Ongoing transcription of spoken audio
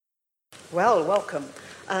Well, welcome.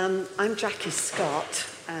 I'm Jackie Scott,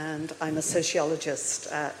 and I'm a sociologist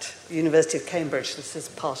at the University of Cambridge. This is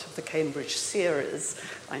part of the Cambridge series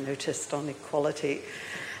I noticed on equality.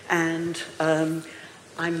 And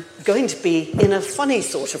I'm going to be in a funny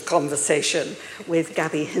sort of conversation with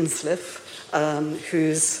Gabby Hinsliff,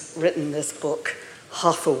 who's written this book,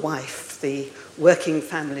 Half a Wife, the Working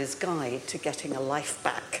Family's Guide to Getting a Life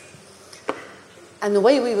Back. And the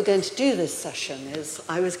way we were going to do this session is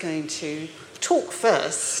I was going to talk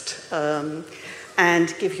first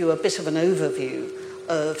and give you a bit of an overview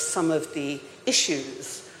of some of the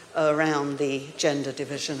issues around the gender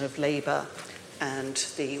division of labour and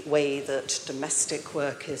the way that domestic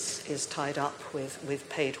work is tied up with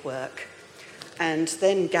paid work. And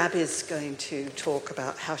then Gabby's going to talk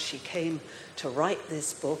about how she came to write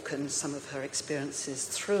this book and some of her experiences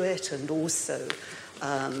through it, and also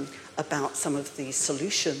about some of the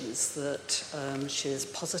solutions that she's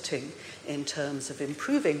positing in terms of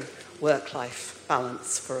improving work-life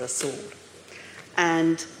balance for us all.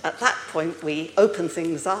 And at that point, we open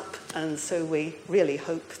things up, and so we really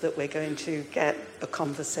hope that we're going to get a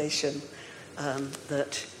conversation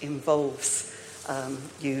that involves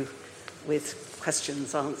you with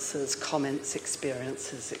questions, answers, comments,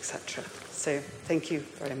 experiences, etc. So thank you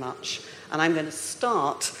very much. And I'm going to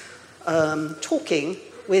start talking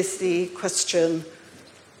with the question,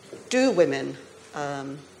 do women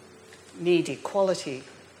need equality,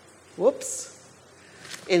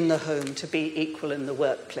 in the home to be equal in the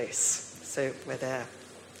workplace? So we're there.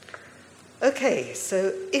 Okay,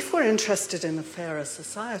 so if we're interested in a fairer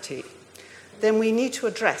society, then we need to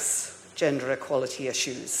address gender equality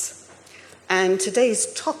issues. And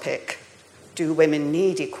today's topic, do women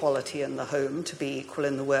need equality in the home to be equal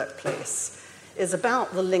in the workplace, is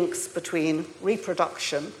about the links between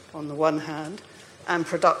reproduction on the one hand and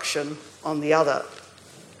production on the other.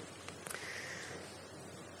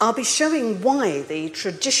 I'll be showing why the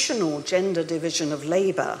traditional gender division of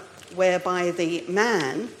labour, whereby the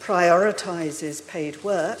man prioritises paid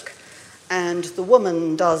work and the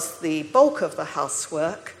woman does the bulk of the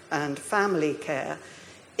housework and family care,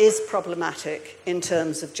 is problematic in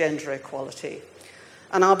terms of gender equality.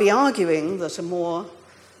 And I'll be arguing that a more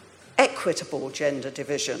equitable gender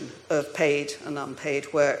division of paid and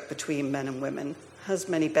unpaid work between men and women has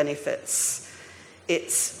many benefits.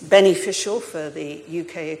 It's beneficial for the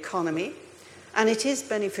UK economy, and it is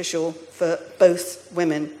beneficial for both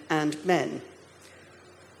women and men.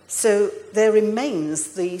 So there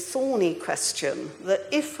remains the thorny question that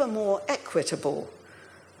if a more equitable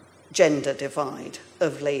gender divide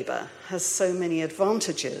of labour has so many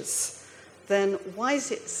advantages, then why is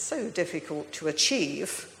it so difficult to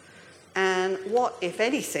achieve? And what, if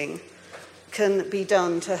anything, can be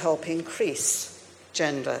done to help increase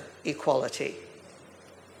gender equality?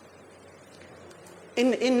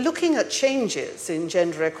 In looking at changes in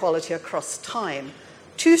gender equality across time,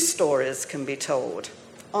 two stories can be told.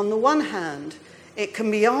 On the one hand, it can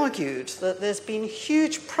be argued that there's been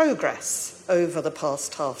huge progress over the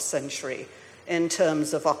past half century in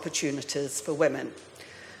terms of opportunities for women.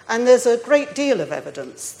 And there's a great deal of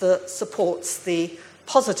evidence that supports the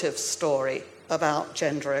positive story about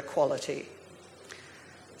gender equality.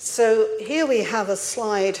 So here we have a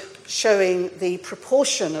slide showing the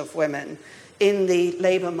proportion of women in the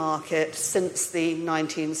labour market since the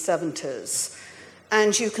 1970s.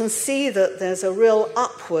 And you can see that there's a real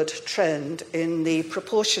upward trend in the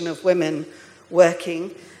proportion of women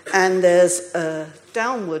working, and there's a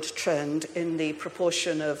downward trend in the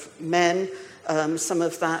proportion of men, some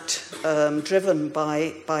of that driven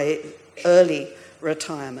by early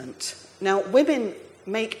retirement. Now, women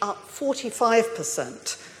make up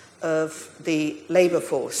 45% of the labour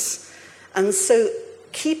force, and so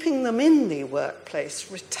keeping them in the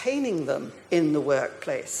workplace, retaining them in the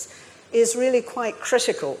workplace, is really quite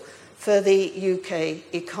critical for the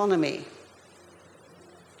UK economy.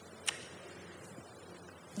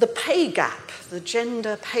 The pay gap, the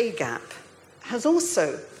gender pay gap, has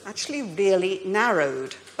also actually really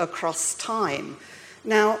narrowed across time.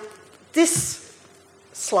 Now, this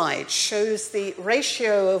slide shows the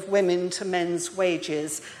ratio of women to men's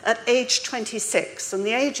wages at age 26, and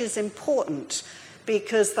the age is important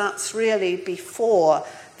because that's really before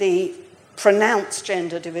the pronounced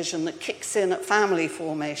gender division that kicks in at family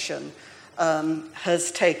formation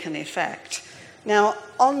has taken effect. Now,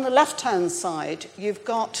 on the left-hand side, you've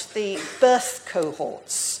got the birth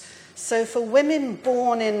cohorts. So for women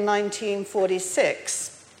born in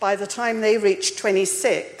 1946, by the time they reached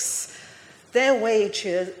 26, their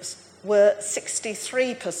wages were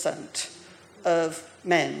 63% of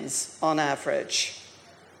men's on average.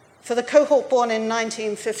 For the cohort born in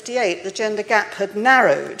 1958, the gender gap had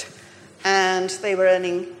narrowed, and they were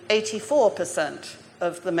earning 84%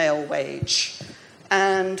 of the male wage.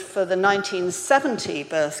 And for the 1970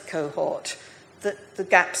 birth cohort, the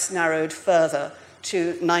gaps narrowed further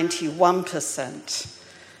to 91%.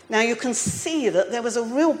 Now you can see that there was a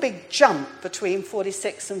real big jump between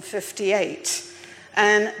 46 and 58,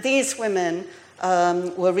 and these women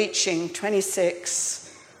were reaching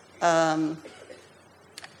 26 in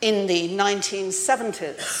the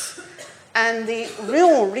 1970s. And the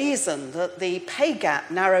real reason that the pay gap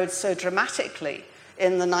narrowed so dramatically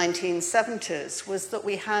in the 1970s was that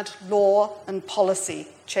we had law and policy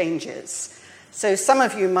changes. So some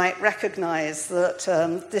of you might recognize that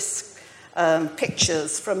this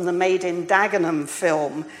pictures from the Made in Dagenham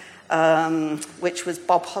film, which was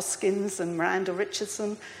Bob Hoskins and Miranda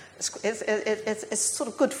Richardson. It's a sort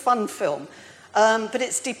of good fun film, but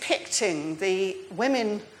it's depicting the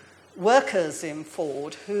women workers in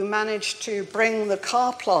Ford who managed to bring the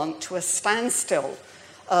car plant to a standstill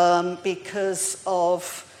because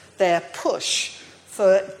of their push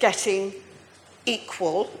for getting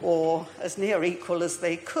equal, or as near equal as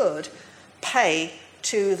they could, pay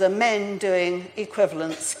to the men doing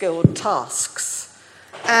equivalent skilled tasks.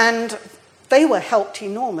 And they were helped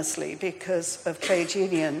enormously because of trade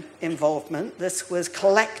union involvement. This was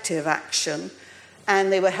collective action.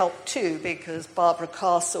 And they were helped too because Barbara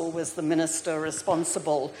Castle was the minister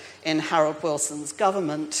responsible in Harold Wilson's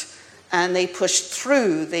government, and they pushed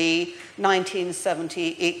through the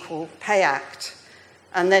 1970 Equal Pay Act.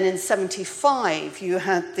 And then in 75, you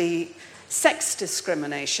had the Sex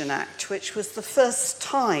Discrimination Act, which was the first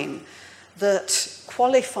time that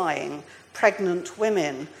qualifying pregnant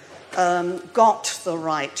women got the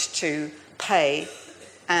right to pay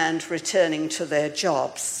and returning to their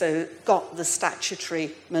jobs, so got the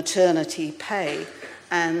statutory maternity pay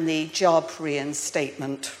and the job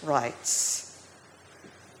reinstatement rights.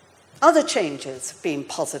 Other changes have been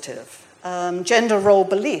positive. Gender role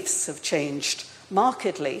beliefs have changed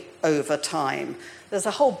markedly over time. There's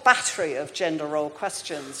a whole battery of gender role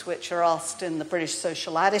questions which are asked in the British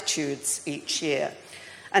Social Attitudes each year.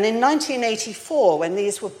 And in 1984, when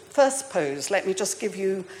these were first posed, let me just give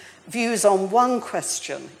you views on one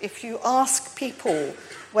question. If you ask people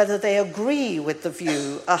whether they agree with the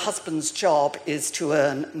view a husband's job is to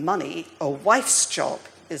earn money, a wife's job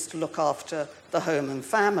is to look after the home and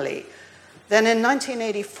family, then in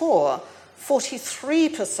 1984,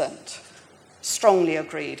 43% strongly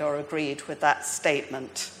agreed or agreed with that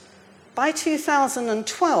statement. By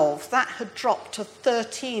 2012, that had dropped to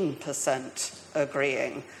 13%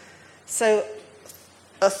 agreeing. So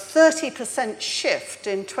a 30% shift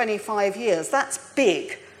in 25 years, that's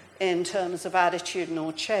big in terms of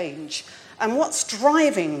attitudinal change. And what's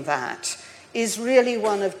driving that is really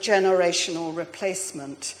one of generational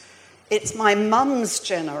replacement. It's my mum's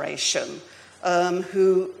generation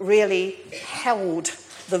who really held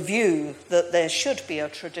the view that there should be a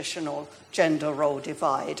traditional gender role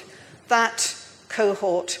divide. That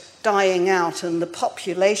cohort dying out and the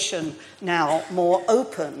population now more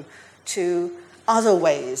open to other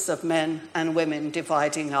ways of men and women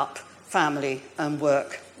dividing up family and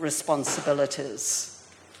work responsibilities.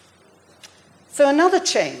 So another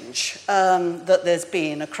change that there's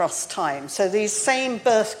been across time, so these same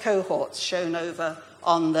birth cohorts shown over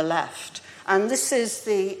on the left, and this is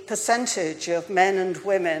the percentage of men and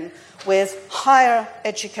women with higher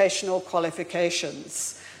educational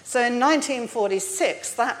qualifications. So in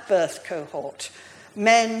 1946, that birth cohort,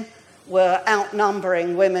 men were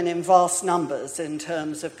outnumbering women in vast numbers in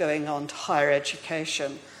terms of going on to higher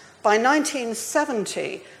education. By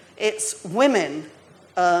 1970, it's women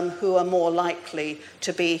who are more likely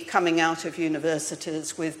to be coming out of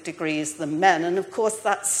universities with degrees than men. And of course,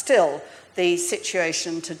 that's still the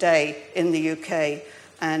situation today in the UK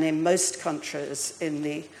and in most countries in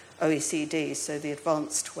the OECD, so the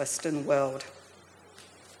advanced Western world.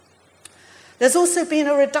 There's also been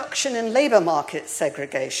a reduction in labour market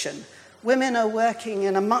segregation. Women are working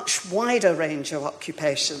in a much wider range of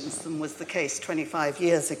occupations than was the case 25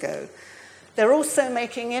 years ago. They're also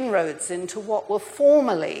making inroads into what were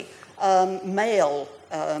formerly male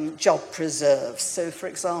job preserves. So, for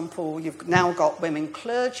example, you've now got women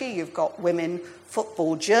clergy, you've got women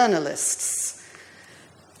football journalists.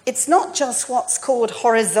 It's not just what's called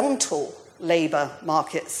horizontal labour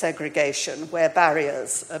market segregation, where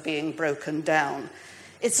barriers are being broken down.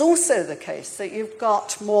 It's also the case that you've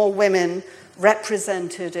got more women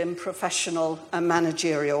represented in professional and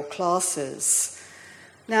managerial classes.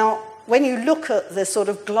 Now, when you look at the sort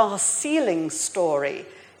of glass ceiling story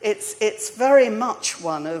It's very much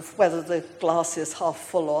one of whether the glass is half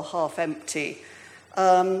full or half empty.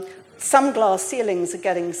 Some glass ceilings are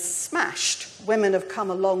getting smashed. Women have come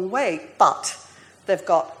a long way, but they've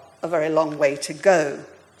got a very long way to go.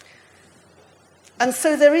 And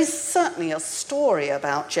so there is certainly a story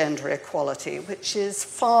about gender equality, which is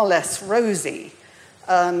far less rosy.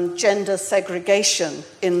 Gender segregation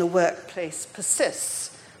in the workplace persists.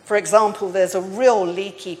 For example, there's a real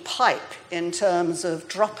leaky pipe in terms of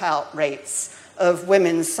dropout rates of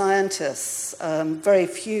women scientists, very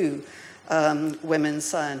few women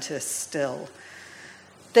scientists still.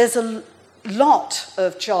 There's a lot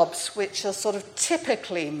of jobs which are sort of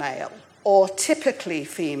typically male or typically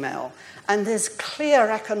female, and there's clear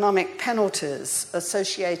economic penalties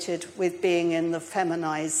associated with being in the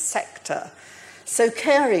feminized sector. So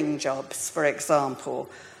caring jobs, for example,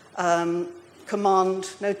 command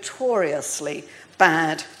notoriously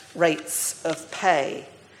bad rates of pay.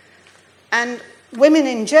 And women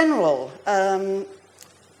in general are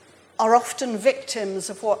often victims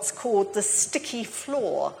of what's called the sticky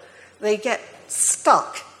floor. They get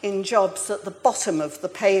stuck in jobs at the bottom of the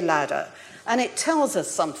pay ladder. And it tells us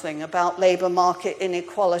something about labour market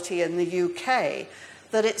inequality in the UK,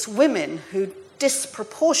 that it's women who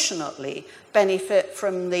disproportionately benefit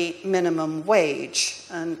from the minimum wage.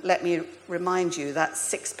 And let me remind you, that's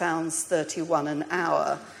 £6.31 an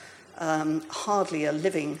hour, hardly a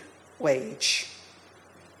living wage.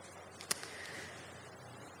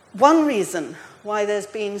 One reason why there's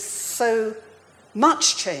been so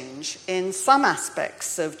much change in some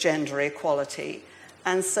aspects of gender equality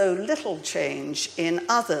and so little change in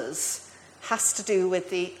others has to do with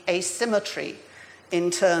the asymmetry in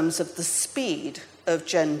terms of the speed of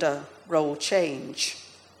gender role change.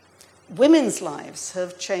 Women's lives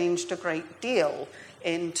have changed a great deal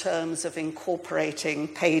in terms of incorporating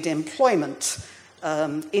paid employment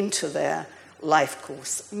into their life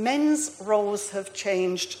course. Men's roles have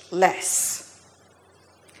changed less.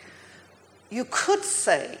 You could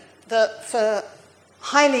say that for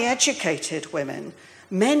highly educated women,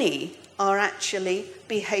 many are actually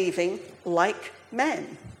behaving like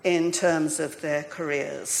men in terms of their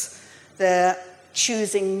careers. They're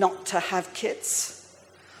choosing not to have kids,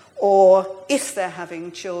 or if they're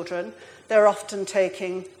having children, they're often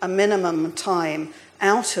taking a minimum time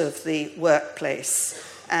out of the workplace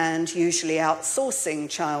and usually outsourcing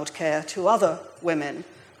childcare to other women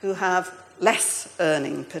who have less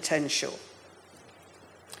earning potential.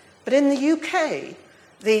 But in the UK,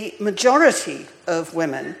 the majority of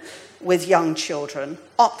women with young children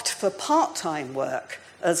opt for part-time work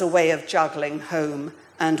as a way of juggling home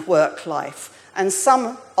and work life, and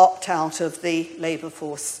some opt out of the labour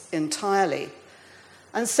force entirely.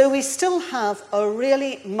 And so we still have a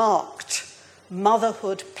really marked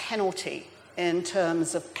motherhood penalty in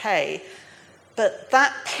terms of pay, but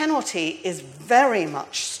that penalty is very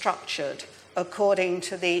much structured according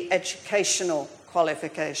to the educational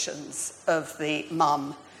qualifications of the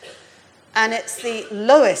mum. And it's the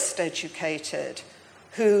lowest educated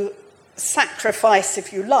who sacrifice,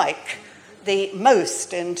 if you like, the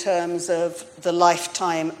most in terms of the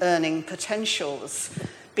lifetime earning potentials,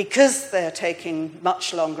 because they're taking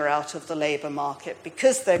much longer out of the labour market,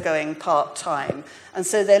 because they're going part-time. And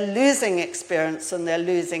so they're losing experience and they're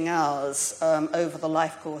losing hours over the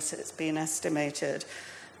life course. It's been estimated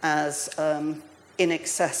as in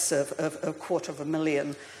excess of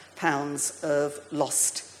 £250,000 of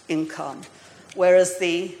lost income, whereas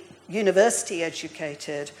the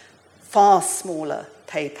university-educated, far smaller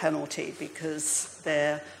pay penalty because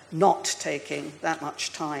they're not taking that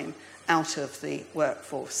much time out of the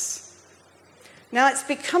workforce. Now, it's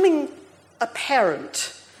becoming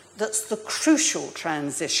apparent that's the crucial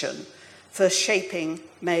transition for shaping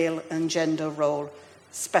male and gender role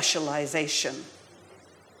specialization.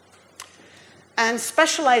 And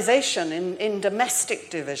specialization in domestic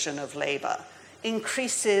division of labour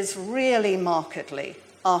increases really markedly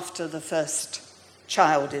after the first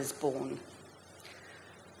child is born.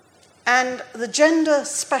 And the gender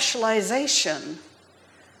specialization,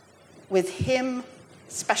 with him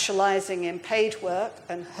specializing in paid work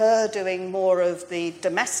and her doing more of the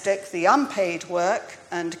domestic, the unpaid work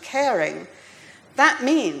and caring, that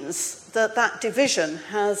means that that division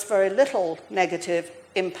has very little negative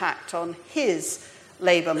impact on his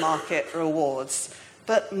labour market rewards,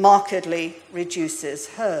 but markedly reduces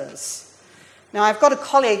hers. Now, I've got a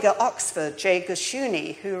colleague at Oxford, Jay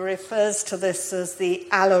Gashuni, who refers to this as the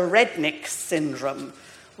Alla-Rednick syndrome,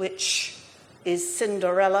 which is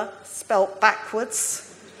Cinderella spelt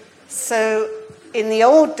backwards. So in the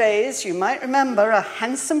old days, you might remember, a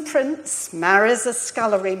handsome prince marries a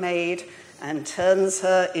scullery maid and turns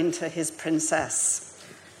her into his princess.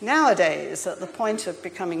 Nowadays, at the point of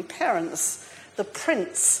becoming parents, the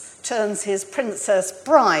prince turns his princess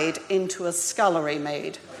bride into a scullery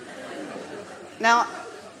maid. Now,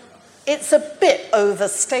 it's a bit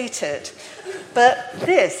overstated, but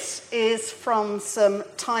this is from some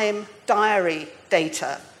Time diary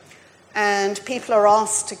data, and people are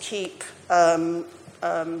asked to keep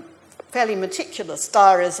fairly meticulous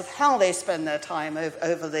diaries of how they spend their time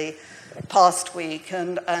over the past week,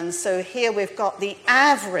 and so here we've got the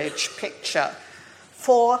average picture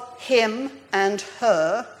for him and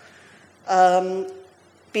her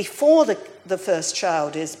before the first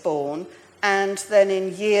child is born, and then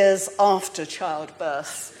in years after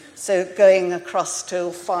childbirth, so going across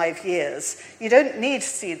to 5 years. You don't need to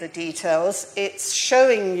see the details. It's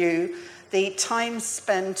showing you the time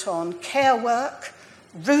spent on care work,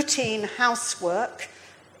 routine housework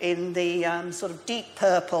in the sort of deep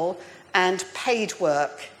purple, and paid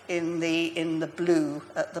work in the blue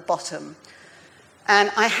at the bottom.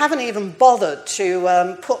 And I haven't even bothered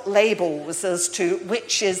to put labels as to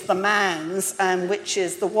which is the man's and which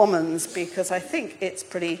is the woman's, because I think it's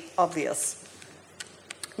pretty obvious.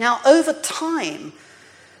 Now, over time,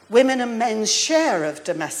 women and men's share of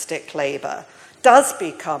domestic labour does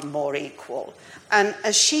become more equal. And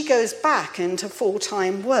as she goes back into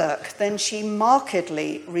full-time work, then she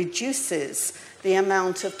markedly reduces the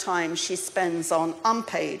amount of time she spends on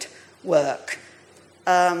unpaid work.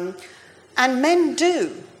 And men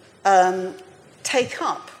do take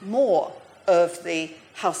up more of the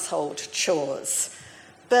household chores,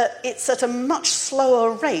 but it's at a much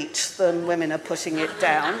slower rate than women are putting it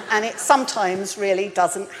down, and it sometimes really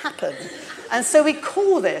doesn't happen. And so we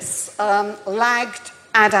call this lagged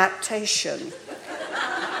adaptation.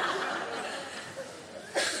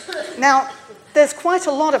 Now, there's quite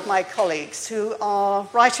a lot of my colleagues who are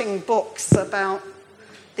writing books about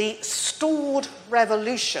the stalled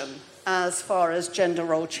revolution as far as gender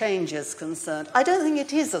role change is concerned. I don't think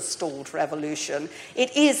it is a stalled revolution.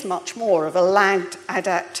 It is much more of a lagged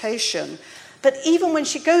adaptation. But even when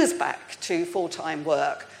she goes back to full-time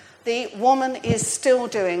work, the woman is still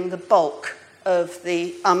doing the bulk of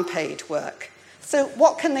the unpaid work. So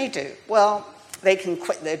what can they do? Well, they can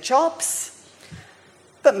quit their jobs,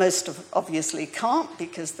 but most obviously can't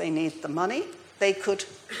because they need the money. They could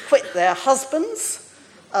quit their husbands.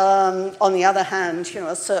 On the other hand,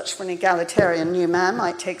 a search for an egalitarian new man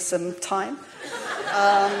might take some time.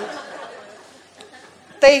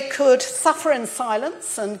 They could suffer in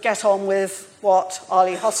silence and get on with what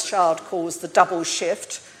Arlie Hochschild calls the double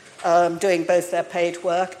shift, doing both their paid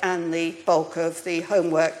work and the bulk of the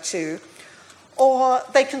homework too. Or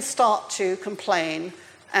they can start to complain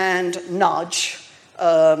and nudge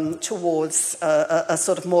towards a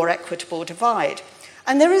sort of more equitable divide.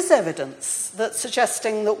 And there is evidence that's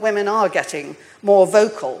suggesting that women are getting more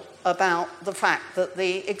vocal about the fact that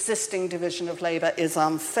the existing division of labour is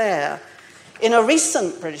unfair. In a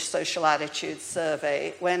recent British Social Attitudes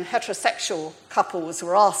survey, when heterosexual couples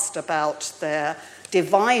were asked about their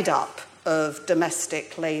divide up of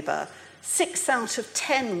domestic labour, 6 out of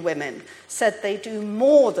 10 women said they do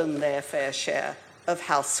more than their fair share of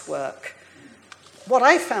housework. What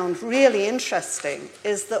I found really interesting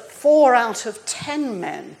is that 4 out of 10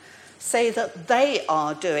 men say that they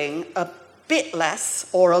are doing a bit less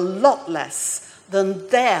or a lot less than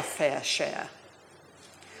their fair share.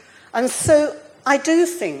 And so I do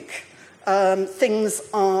think things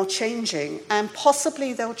are changing, and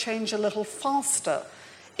possibly they'll change a little faster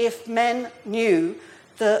if men knew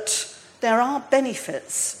that there are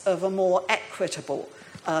benefits of a more equitable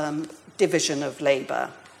division of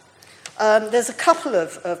labour. There's a couple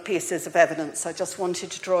of pieces of evidence I just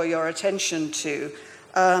wanted to draw your attention to.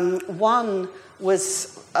 One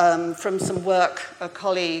was from some work a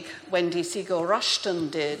colleague, Wendy Siegel-Rushton,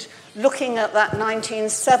 did, looking at that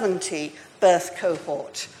 1970 birth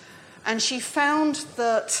cohort. And she found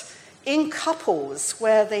that in couples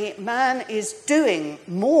where the man is doing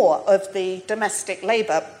more of the domestic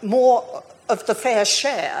labour, more of the fair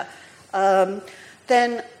share,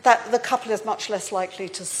 then the couple is much less likely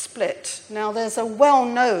to split. Now, there's a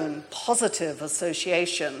well-known positive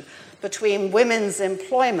association between women's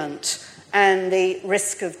employment and the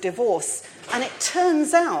risk of divorce. And it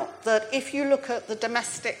turns out that if you look at the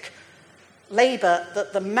domestic labour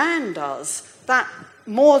that the man does, that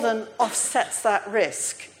more than offsets that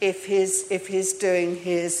risk if he's doing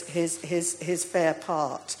his fair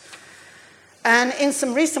part. And in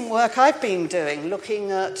some recent work I've been doing,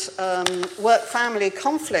 looking at work-family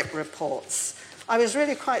conflict reports, I was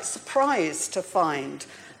really quite surprised to find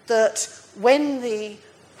that when the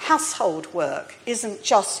household work isn't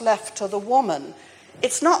just left to the woman.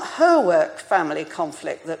 It's not her work-family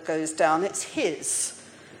conflict that goes down, it's his.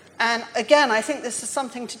 And again, I think this is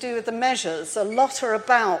something to do with the measures. A lot are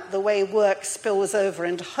about the way work spills over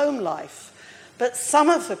into home life. But some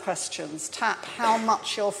of the questions tap how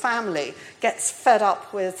much your family gets fed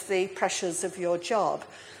up with the pressures of your job.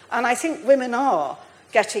 And I think women are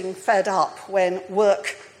getting fed up when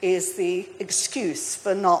work is the excuse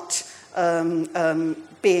for not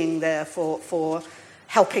being there for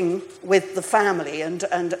helping with the family and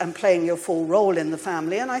playing your full role in the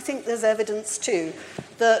family. And I think there's evidence too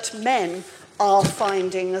that men are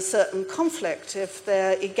finding a certain conflict if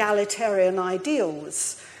their egalitarian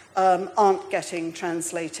ideals aren't getting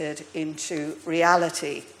translated into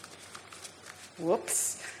reality.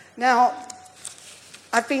 Whoops. Now,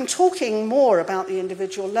 I've been talking more about the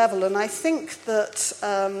individual level, and I think that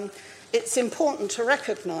it's important to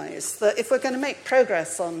recognise that if we're going to make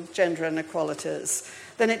progress on gender inequalities,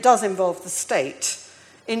 then it does involve the state.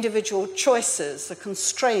 Individual choices are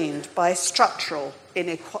constrained by structural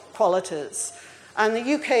inequalities. And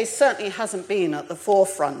the UK certainly hasn't been at the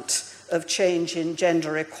forefront of change in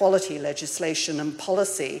gender equality legislation and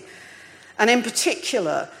policy. And in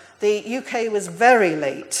particular, the UK was very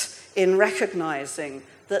late in recognising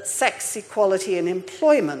that sex equality in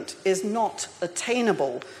employment is not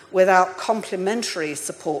attainable without complementary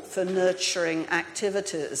support for nurturing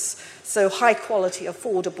activities. So high-quality,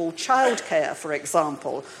 affordable childcare, for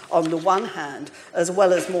example, on the one hand, as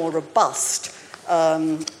well as more robust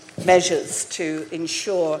measures to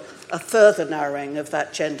ensure a further narrowing of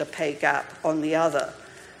that gender pay gap on the other.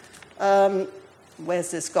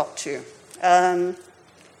 Where's this got to?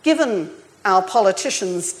 Given our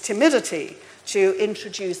politicians' timidity to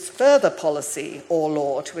introduce further policy or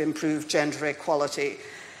law to improve gender equality,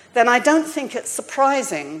 then I don't think it's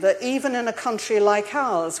surprising that even in a country like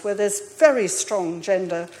ours, where there's very strong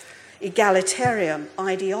gender egalitarian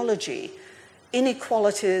ideology,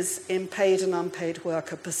 inequalities in paid and unpaid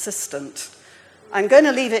work are persistent. I'm going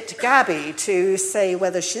to leave it to Gabby to say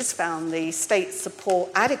whether she's found the state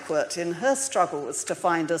support adequate in her struggles to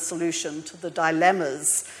find a solution to the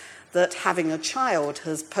dilemmas that having a child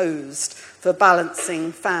has posed for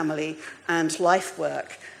balancing family and life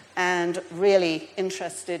work, and really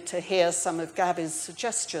interested to hear some of Gabby's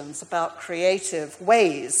suggestions about creative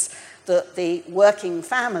ways that the working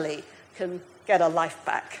family can get a life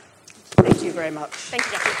back. Thank you very much. Thank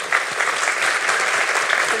you, Jackie.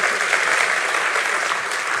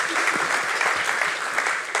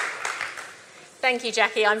 Thank you,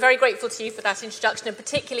 Jackie. I'm very grateful to you for that introduction, and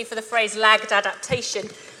particularly for the phrase lagged adaptation,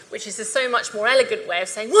 which is a so much more elegant way of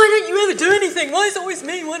saying, why don't you ever do anything? Why is it always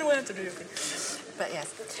me? Why do I have to do anything? But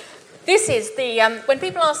yes. This is the, when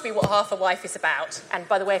people ask me what Half a Wife is about, and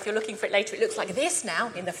by the way, if you're looking for it later, it looks like this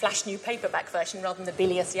now, in the flash new paperback version rather than the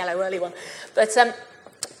bilious yellow early one. But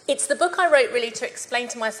it's the book I wrote really to explain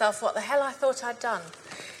to myself what the hell I thought I'd done,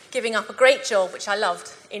 giving up a great job, which I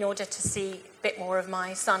loved, in order to see a bit more of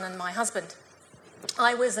my son and my husband.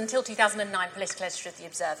 I was, until 2009, political editor of The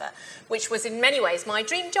Observer, which was in many ways my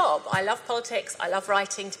dream job. I love politics, I love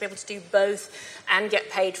writing. To be able to do both and get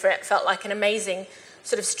paid for it felt like an amazing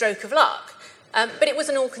sort of stroke of luck. But it was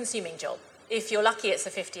an all-consuming job. If you're lucky, it's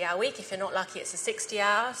a 50-hour week. If you're not lucky, it's a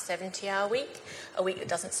 60-hour, 70-hour week, a week that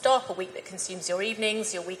doesn't stop, a week that consumes your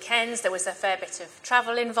evenings, your weekends. There was a fair bit of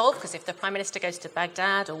travel involved, because if the Prime Minister goes to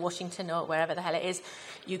Baghdad or Washington or wherever the hell it is,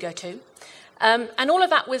 you go too. And all of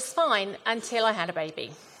that was fine until I had a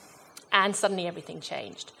baby. And suddenly everything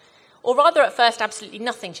changed. Or rather, at first, absolutely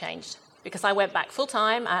nothing changed, because I went back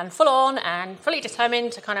full-time and full-on and fully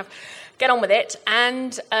determined to kind of get on with it.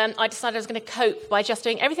 And I decided I was going to cope by just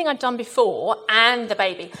doing everything I'd done before and the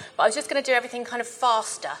baby. But I was just going to do everything kind of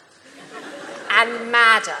faster and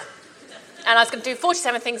madder. And I was going to do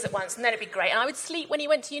 47 things at once, and then it'd be great. And I would sleep when he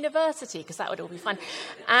went to university, because that would all be fun.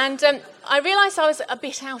 And I realised I was a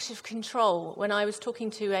bit out of control when I was talking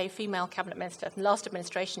to a female cabinet minister from the last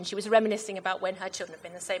administration. She was reminiscing about when her children had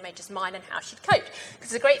been the same age as mine and how she'd coped. Because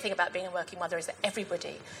the great thing about being a working mother is that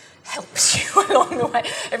everybody helps you along the way.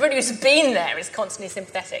 Everybody who's been there is constantly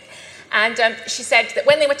sympathetic. And she said that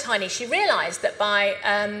when they were tiny, she realised that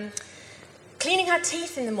by cleaning her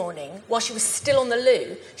teeth in the morning while she was still on the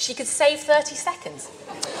loo, she could save 30 seconds.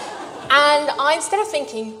 And I, instead of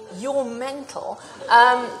thinking, you're mental,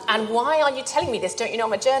 and why are you telling me this? Don't you know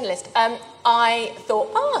I'm a journalist? I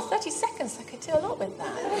thought, 30 seconds, I could do a lot with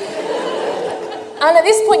that. And at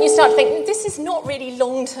this point you start to think, this is not really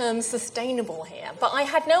long-term sustainable here. But I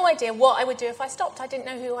had no idea what I would do if I stopped. I didn't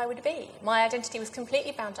know who I would be. My identity was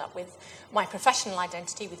completely bound up with my professional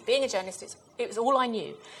identity, with being a journalist. It was all I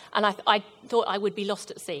knew. And I thought I would be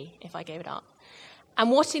lost at sea if I gave it up.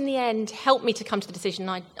 And what in the end helped me to come to the decision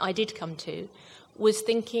I did come to was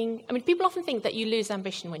thinking, I mean, people often think that you lose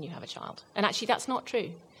ambition when you have a child. And actually that's not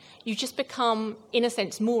true. You just become, in a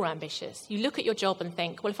sense, more ambitious. You look at your job and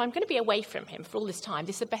think, well, if I'm going to be away from him for all this time,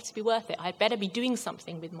 this had better be worth it. I'd better be doing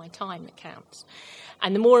something with my time that counts.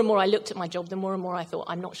 And the more and more I looked at my job, the more and more I thought,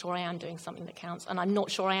 I'm not sure I am doing something that counts, and I'm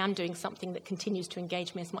not sure I am doing something that continues to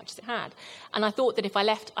engage me as much as it had. And I thought that if I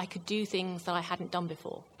left, I could do things that I hadn't done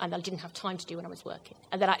before, and that I didn't have time to do when I was working,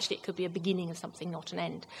 and that actually it could be a beginning of something, not an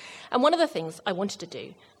end. And one of the things I wanted to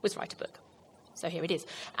do was write a book. So here it is.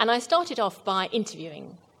 And I started off by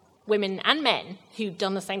interviewing women and men who'd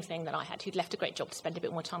done the same thing that I had, who'd left a great job to spend a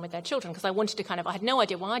bit more time with their children, because I wanted to I had no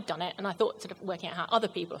idea why I'd done it, and I thought sort of working out how other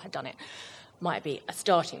people had done it might be a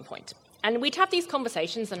starting point. And we'd have these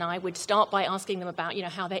conversations, and I would start by asking them about,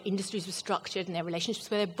 how their industries were structured and their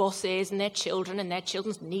relationships with their bosses and their children and their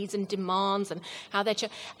children's needs and demands and how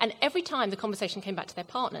and every time the conversation came back to their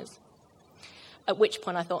partners. At which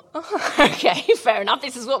point I thought, oh, okay, fair enough,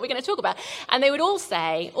 this is what we're going to talk about. And they would all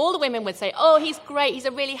the women would say, oh, he's great, he's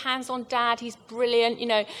a really hands-on dad, he's brilliant,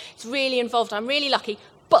 he's really involved, I'm really lucky,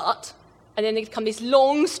 but... And then there'd come this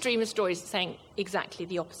long stream of stories saying exactly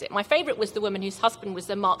the opposite. My favourite was the woman whose husband was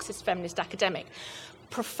a Marxist feminist academic,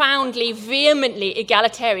 profoundly, vehemently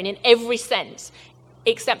egalitarian in every sense,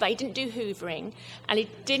 except that he didn't do hoovering, and he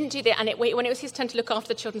didn't do that. And when it was his turn to look after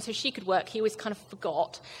the children so she could work, he always kind of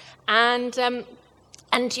forgot. And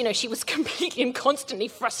she was completely and constantly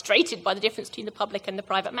frustrated by the difference between the public and the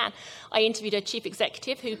private man. I interviewed a chief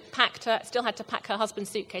executive who still had to pack her husband's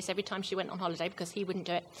suitcase every time she went on holiday because he wouldn't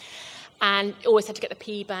do it. And always had to get the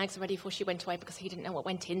pee bags ready before she went away because he didn't know what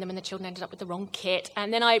went in them, and the children ended up with the wrong kit.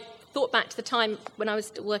 And then I thought back to the time when I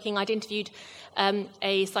was working, I'd interviewed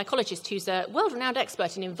a psychologist who's a world-renowned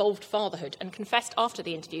expert in involved fatherhood, and confessed after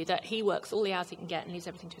the interview that he works all the hours he can get and leaves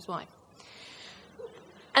everything to his wife.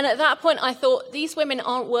 And at that point, I thought, these women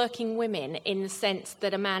aren't working women in the sense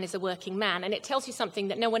that a man is a working man. And it tells you something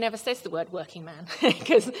that no one ever says the word working man,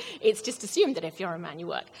 because it's just assumed that if you're a man, you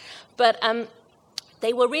work. But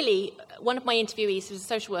they were really, one of my interviewees, who was a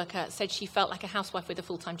social worker, said she felt like a housewife with a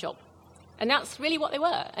full-time job. And that's really what they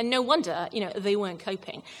were. And no wonder, they weren't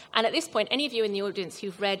coping. And at this point, any of you in the audience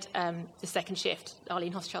who've read The Second Shift,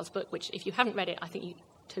 Arlene Hochschild's book, which if you haven't read it, I think you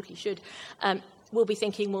totally should, will be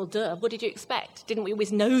thinking, well, duh, what did you expect? Didn't we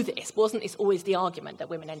always know this? Wasn't this always the argument that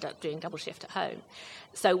women end up doing double shift at home?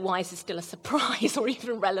 So why is this still a surprise or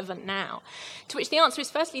even relevant now? To which the answer is,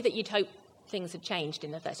 firstly, that you'd hope things had changed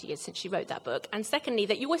in the 30 years since she wrote that book. And secondly,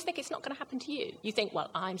 that you always think it's not going to happen to you. You think, well,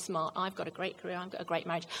 I'm smart, I've got a great career, I've got a great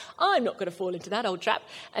marriage, I'm not going to fall into that old trap.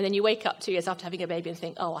 And then you wake up 2 years after having a baby and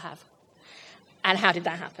think, oh, I have. And how did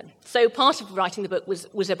that happen? So part of writing the book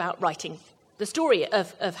was about writing the story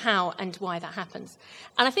of how and why that happens.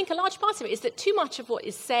 And I think a large part of it is that too much of what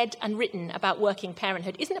is said and written about working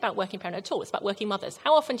parenthood isn't about working parenthood at all, it's about working mothers.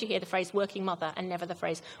 How often do you hear the phrase working mother and never the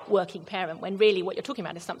phrase working parent, when really what you're talking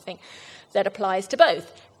about is something that applies to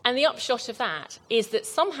both? And the upshot of that is that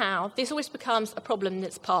somehow this always becomes a problem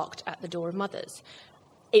that's parked at the door of mothers.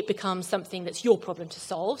 It becomes something that's your problem to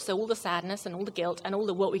solve, so all the sadness and all the guilt and all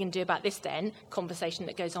the what we can do about this then conversation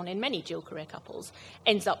that goes on in many dual career couples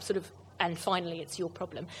ends up sort of, and finally it's your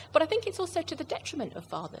problem. But I think it's also to the detriment of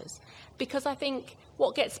fathers, because I think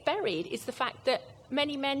what gets buried is the fact that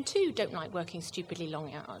many men too don't like working stupidly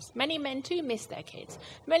long hours. Many men too miss their kids.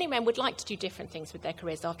 Many men would like to do different things with their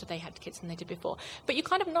careers after they had kids than they did before. But you're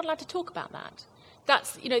kind of not allowed to talk about that.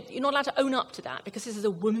 That's, you're not allowed to own up to that, because this is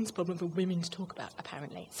a woman's problem for women to talk about,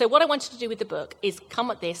 apparently. So what I wanted to do with the book is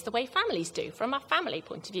come at this the way families do, from a family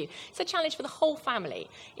point of view. It's a challenge for the whole family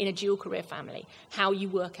in a dual career family, how you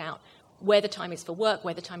work out where the time is for work,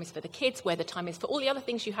 where the time is for the kids, where the time is for all the other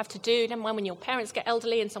things you have to do. Never mind when your parents get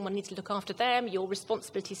elderly and someone needs to look after them, your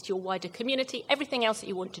responsibilities to your wider community, everything else that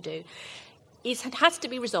you want to do has to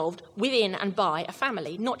be resolved within and by a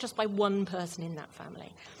family, not just by one person in that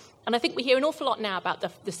family. And I think we hear an awful lot now about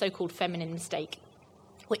the so-called feminine mistake,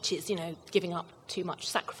 which is, giving up too much,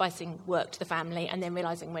 sacrificing work to the family, and then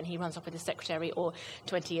realising when he runs off with his secretary or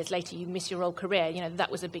 20 years later you miss your old career,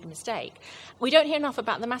 that was a big mistake. We don't hear enough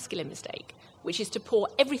about the masculine mistake, which is to pour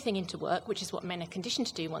everything into work, which is what men are conditioned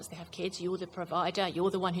to do once they have kids. You're the provider,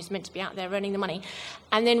 you're the one who's meant to be out there earning the money,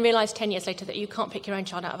 and then realise 10 years later that you can't pick your own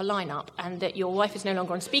child out of a lineup, and that your wife is no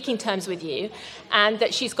longer on speaking terms with you, and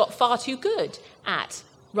that she's got far too good at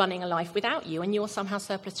running a life without you, and you're somehow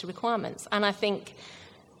surplus to requirements. And I think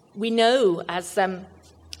we know, as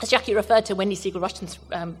Jackie referred to Wendy Siegel-Rushton's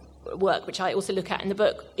work, which I also look at in the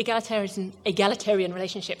book, egalitarian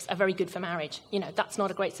relationships are very good for marriage. That's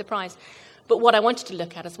not a great surprise. But what I wanted to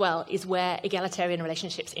look at as well is where egalitarian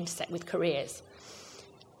relationships intersect with careers.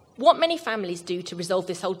 What many families do to resolve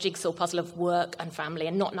this whole jigsaw puzzle of work and family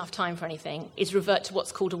and not enough time for anything is revert to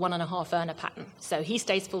what's called a 1.5 earner pattern. So he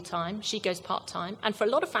stays full-time, she goes part-time, and for a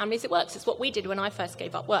lot of families it works. It's what we did when I first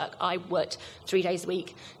gave up work. I worked 3 days a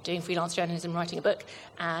week doing freelance journalism, writing a book,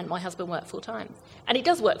 and my husband worked full-time. And it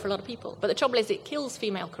does work for a lot of people, but the trouble is it kills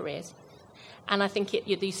female careers. And I think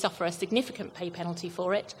you suffer a significant pay penalty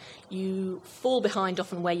for it. You fall behind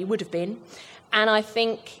often where you would have been. And I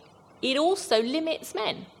think it also limits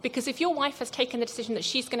men, because if your wife has taken the decision that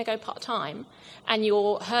she's going to go part-time and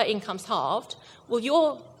her income's halved, well,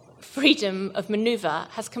 your freedom of manoeuvre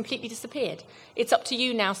has completely disappeared. It's up to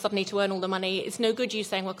you now suddenly to earn all the money. It's no good you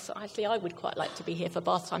saying, well, actually, I would quite like to be here for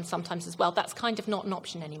bath time sometimes as well. That's kind of not an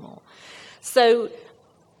option anymore. So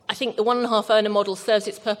I think the 1.5 earner model serves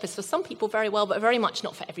its purpose for some people very well, but very much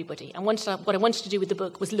not for everybody. And what I wanted to do with the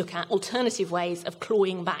book was look at alternative ways of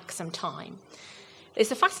clawing back some time.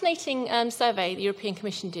 There's a fascinating survey the European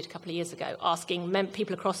Commission did a couple of years ago asking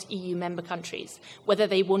people across EU member countries whether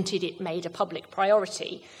they wanted it made a public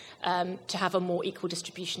priority to have a more equal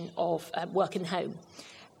distribution of work in the home.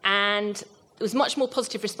 And there was much more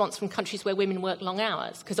positive response from countries where women work long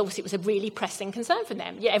hours, because obviously it was a really pressing concern for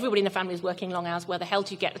them. Yeah, everybody in the family is working long hours. Where the hell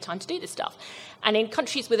do you get the time to do this stuff? And in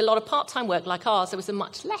countries with a lot of part-time work like ours, there was a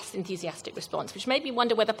much less enthusiastic response, which made me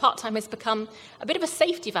wonder whether part-time has become a bit of a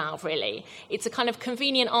safety valve, really. It's a kind of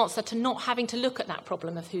convenient answer to not having to look at that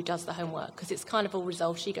problem of who does the homework, because it's kind of all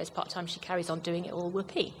resolved. She goes part-time, she carries on doing it all,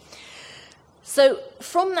 whoopee. So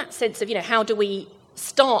from that sense of, how do we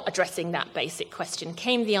start addressing that basic question,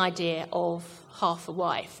 came the idea of Half a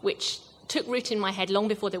Wife, which took root in my head long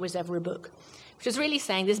before there was ever a book, which was really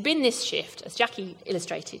saying there's been this shift, as Jackie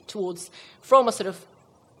illustrated, from a sort of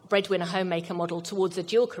breadwinner homemaker model towards a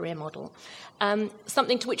dual career model,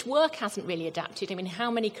 something to which work hasn't really adapted. I mean,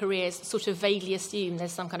 how many careers sort of vaguely assume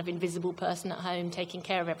there's some kind of invisible person at home taking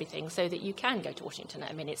care of everything so that you can go to Washington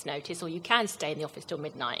at a minute's notice or you can stay in the office till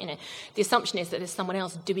midnight? The assumption is that there's someone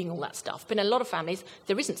else doing all that stuff. But in a lot of families,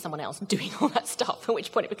 there isn't someone else doing all that stuff, at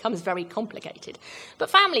which point it becomes very complicated.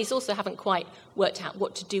 But families also haven't quite worked out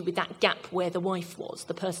what to do with that gap where the wife was,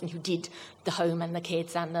 the person who did the home and the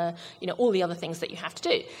kids and all the other things that you have to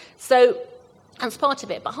do. So that's part of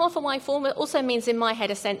it. But Half a Wife also means in my head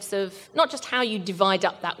a sense of not just how you divide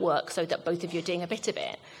up that work so that both of you are doing a bit of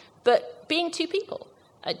it, but being two people.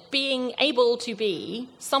 Being able to be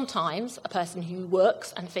sometimes a person who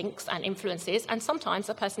works and thinks and influences, and sometimes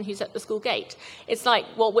a person who's at the school gate. It's like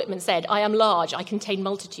Walt Whitman said, I am large, I contain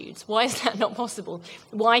multitudes. Why is that not possible?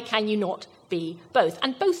 Why can you not be both?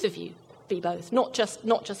 And both of you be both, not just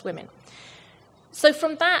women. So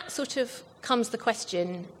from that sort of comes the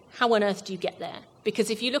question, how on earth do you get there? Because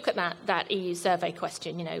if you look at that EU survey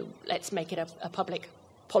question, let's make it a public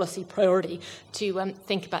policy priority to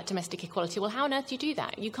think about domestic equality. Well, how on earth do you do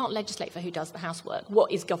that? You can't legislate for who does the housework.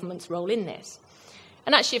 What is government's role in this?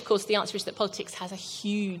 And actually, of course, the answer is that politics has a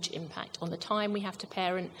huge impact on the time we have to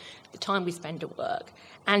parent, the time we spend at work,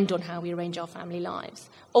 and on how we arrange our family lives.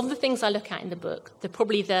 Of the things I look at in the book,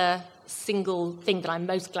 probably the single thing that I'm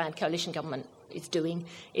most glad coalition government is doing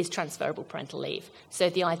is transferable parental leave. So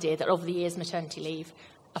the idea that over the year's maternity leave,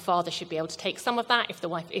 a father should be able to take some of that. If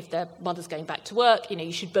the mother's going back to work,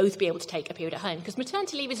 you should both be able to take a period at home. Because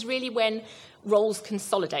maternity leave is really when roles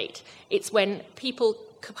consolidate. It's when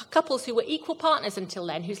couples who were equal partners until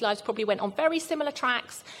then, whose lives probably went on very similar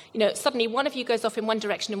tracks, suddenly one of you goes off in one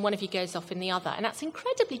direction and one of you goes off in the other. And that's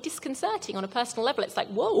incredibly disconcerting on a personal level. It's like,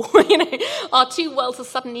 whoa, our two worlds are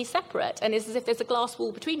suddenly separate. And it's as if there's a glass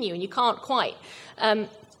wall between you and you can't quite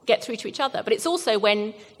get through to each other. But it's also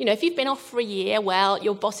when, if you've been off for a year, well,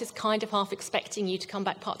 your boss is kind of half expecting you to come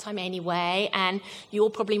back part-time anyway, and you're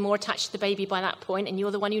probably more attached to the baby by that point, and you're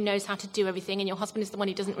the one who knows how to do everything, and your husband is the one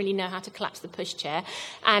who doesn't really know how to collapse the pushchair.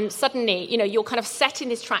 And suddenly, you're kind of set in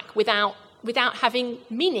this track without having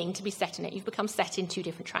meaning to be set in it. You've become set in two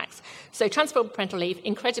different tracks. So transferable parental leave,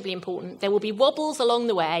 incredibly important. There will be wobbles along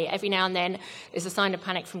the way. Every now and then there's a sign of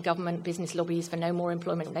panic from government, business lobbies for no more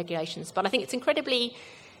employment regulations. But I think it's incredibly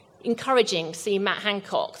encouraging to see Matt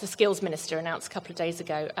Hancock, the skills minister, announce a couple of days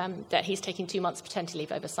ago that he's taking 2 months paternity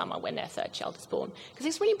leave over summer when their third child is born. Because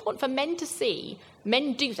it's really important for men to see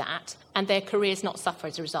men do that and their careers not suffer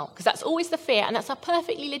as a result. Because that's always the fear, and that's a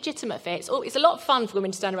perfectly legitimate fear. It's a lot of fun for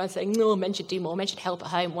women to stand around saying, no, men should do more, men should help at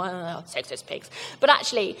home, well, sexist pigs. But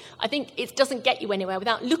actually, I think it doesn't get you anywhere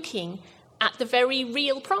without looking at the very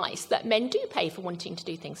real price that men do pay for wanting to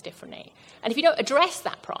do things differently. And if you don't address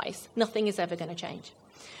that price, nothing is ever going to change.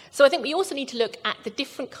 So I think we also need to look at the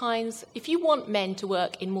different kinds. If you want men to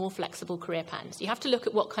work in more flexible career patterns, you have to look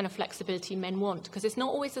at what kind of flexibility men want, because it's not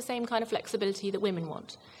always the same kind of flexibility that women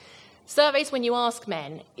want. Surveys, when you ask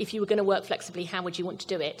men, if you were going to work flexibly, how would you want to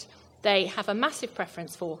do it? They have a massive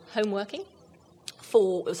preference for home working,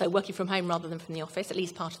 so working from home rather than from the office, at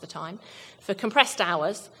least part of the time, for compressed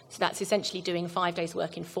hours, so that's essentially doing 5 days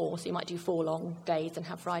work in 4, so you might do 4 long days and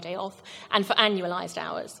have Friday off, and for annualised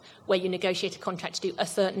hours, where you negotiate a contract to do a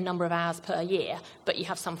certain number of hours per year, but you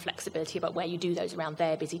have some flexibility about where you do those around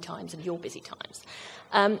their busy times and your busy times.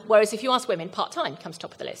 Whereas if you ask women, part-time comes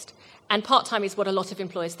top of the list. And part-time is what a lot of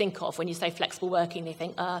employers think of when you say flexible working. They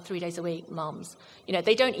think, 3 days a week, mums.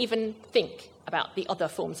 They don't even think about the other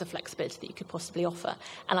forms of flexibility that you could possibly offer.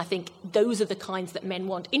 And I think those are the kinds that men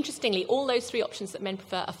want. Interestingly, all those 3 options that men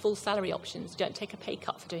prefer are full salary options. You don't take a pay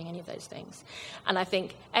cut for doing any of those things. And I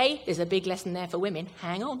think, there's a big lesson there for women.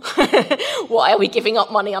 Hang on. Why are we giving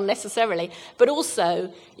up money unnecessarily? But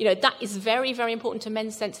also, that is very, very important to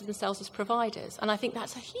men's sense of themselves as providers. And I think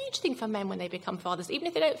that's a huge thing for men when they become fathers. Even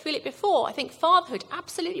if they don't feel it before, I think fatherhood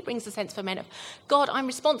absolutely brings a sense for men of, God, I'm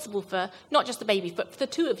responsible for not just the baby, but for the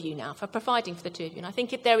 2 of you now, for providing for the 2 of you. And I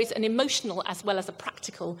think there is an emotional as well as a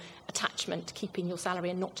practical attachment to keeping your salary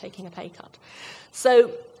and not taking a pay cut.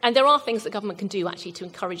 So, and there are things that government can do actually to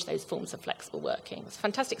encourage those forms of flexible working. There's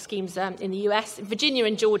fantastic schemes in the US. In Virginia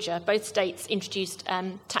and Georgia, both states introduced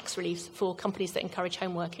tax reliefs for companies that encourage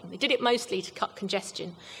home working. They did it mostly to cut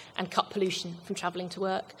congestion and cut pollution from travelling to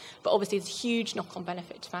work. But obviously there's a huge knock-on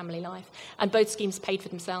benefit to family life. And both schemes paid for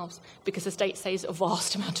themselves because the state saves a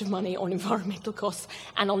vast amount of money on environmental costs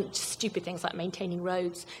and on just stupid things like maintaining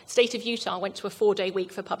roads. State of Utah went to a 4-day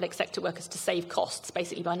week for public sector workers to save costs,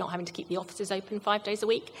 basically by not having to keep the offices open 5 days a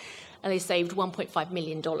week. And they saved $1.5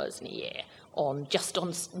 million in a year on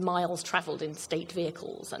miles travelled in state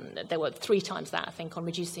vehicles. And there were 3 times that, I think, on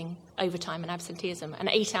reducing overtime and absenteeism. And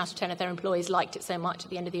 8 out of 10 of their employees liked it so much at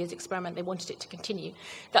the end of the year's experiment, they wanted it to continue.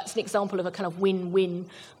 That's an example of a kind of win-win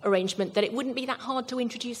arrangement that it wouldn't be that hard to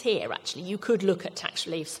introduce here, actually. You could look at tax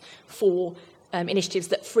reliefs for initiatives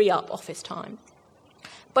that free up office time.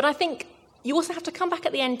 But I think you also have to come back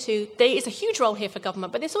at the end to, there is a huge role here for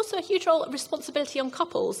government, but there's also a huge role of responsibility on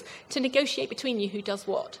couples to negotiate between you who does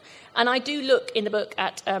what. And I do look in the book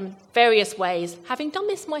at various ways, having done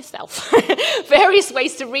this myself, various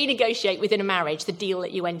ways to renegotiate within a marriage the deal that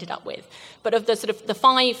you ended up with. But of the sort of the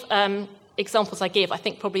 5 examples I give, I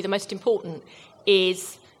think probably the most important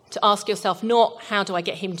is to ask yourself not how do I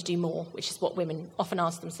get him to do more, which is what women often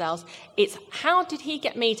ask themselves. It's how did he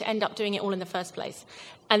get me to end up doing it all in the first place?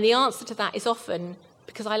 And the answer to that is often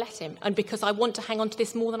because I let him and because I want to hang on to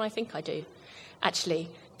this more than I think I do. Actually,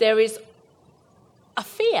 there is a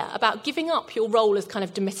fear about giving up your role as kind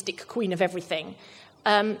of domestic queen of everything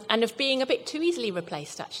and of being a bit too easily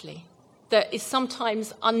replaced, actually, that is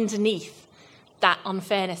sometimes underneath that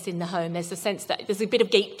unfairness in the home. There's a sense that there's a bit of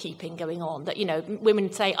gatekeeping going on, that, women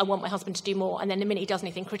say, I want my husband to do more, and then the minute he does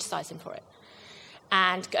anything, criticise him for it.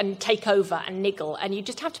 And take over and niggle. And you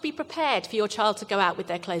just have to be prepared for your child to go out with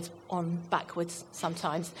their clothes on backwards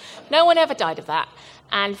sometimes. No one ever died of that.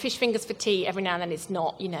 And fish fingers for tea every now and then is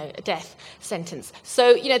not, a death sentence.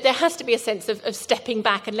 So, there has to be a sense of stepping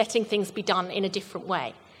back and letting things be done in a different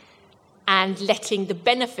way. And letting the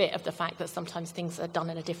benefit of the fact that sometimes things are done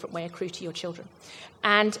in a different way accrue to your children.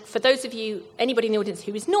 And for those of you, anybody in the audience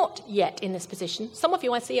who is not yet in this position, some of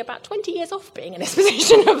you I see about 20 years off being in this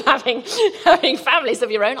position of having families of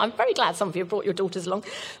your own. I'm very glad some of you have brought your daughters along.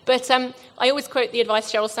 But I always quote the advice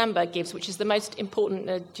Sheryl Sandberg gives, which is the most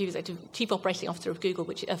important, chief operating officer of Google,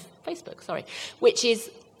 Facebook, which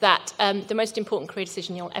is that the most important career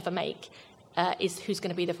decision you'll ever make is who's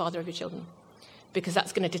going to be the father of your children. Because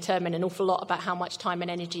that's going to determine an awful lot about how much time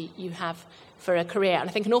and energy you have for a career. And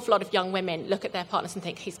I think an awful lot of young women look at their partners and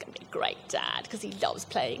think, he's going to be a great dad because he loves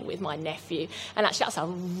playing with my nephew. And actually, that's a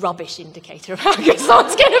rubbish indicator of how good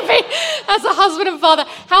someone's going to be as a husband and father.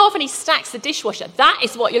 How often he stacks the dishwasher. That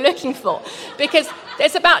is what you're looking for. Because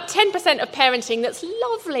there's about 10% of parenting that's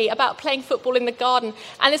lovely about playing football in the garden.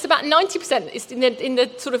 And there's about 90% in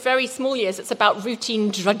the sort of very small years, it's about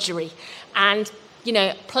routine drudgery. And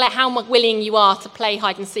how willing you are to play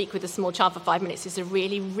hide and seek with a small child for 5 minutes is a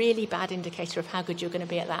really, really bad indicator of how good you're going to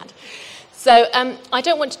be at that. So I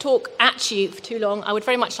don't want to talk at you for too long. I would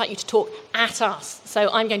very much like you to talk at us. So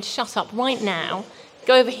I'm going to shut up right now,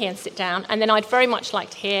 go over here and sit down, and then I'd very much like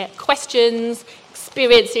to hear questions,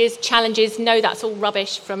 experiences, challenges. No, that's all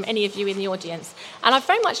rubbish from any of you in the audience. And I'd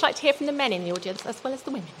very much like to hear from the men in the audience as well as the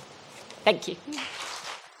women. Thank you.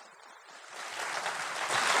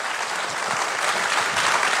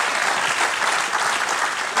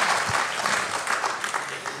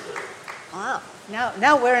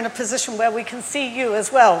 Now we're in a position where we can see you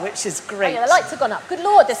as well, which is great. Oh, yeah, the lights have gone up. Good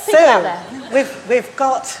Lord, there's people out there. We've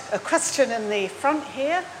got a question in the front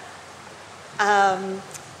here.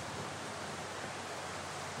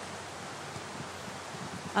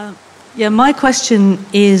 My question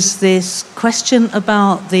is this question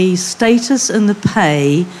about the status and the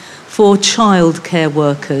pay for childcare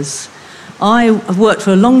workers. I have worked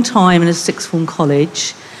for a long time in a sixth form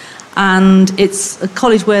college, and it's a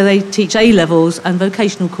college where they teach A-levels and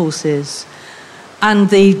vocational courses. And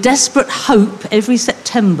the desperate hope every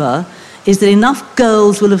September is that enough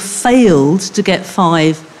girls will have failed to get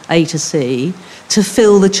 5 A to C to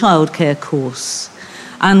fill the childcare course.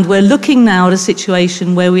 And we're looking now at a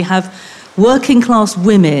situation where we have working class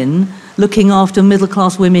women looking after middle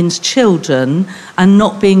class women's children and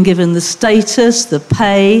not being given the status, the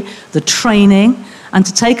pay, the training. And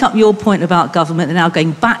to take up your point about government, they're now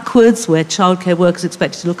going backwards, where childcare workers are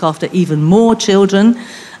expected to look after even more children.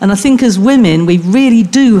 And I think as women, we really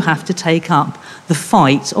do have to take up the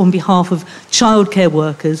fight on behalf of childcare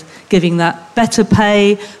workers, giving that better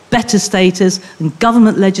pay, better status, and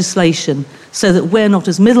government legislation, so that we're not,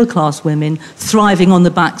 as middle-class women, thriving on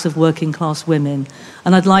the backs of working-class women.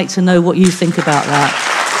 And I'd like to know what you think about that.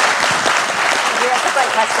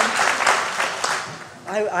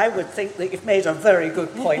 I would think that you've made a very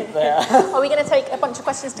good point there. Are we going to take a bunch of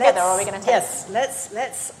questions together, or are we going to take... Yes,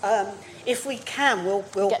 let's if we can,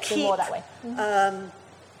 we'll get keep more that way.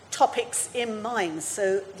 Topics in mind.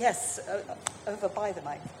 So, yes, over by the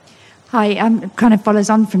mic. Hi, kind of follows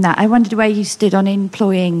on from that. I wondered where you stood on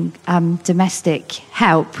employing domestic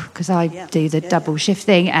help, because I do the double shift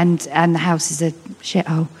thing, and the house is a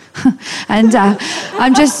shithole. And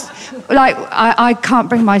I'm just, like, I can't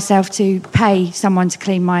bring myself to pay someone to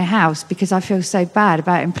clean my house because I feel so bad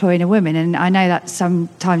about employing a woman. And I know that's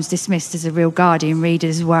sometimes dismissed as a real Guardian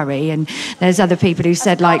reader's worry. And there's other people who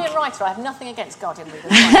said, like... Guardian writer, I have nothing against Guardian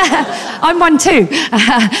readers. I'm one too.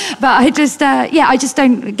 But I just, I just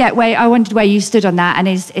don't get where... I wondered where you stood on that. And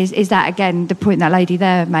is that, again, the point that lady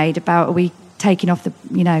there made about, are we taking off the,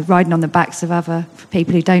 riding on the backs of other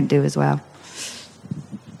people who don't do as well?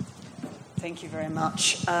 Thank you very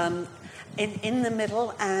much. In the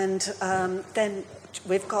middle, and then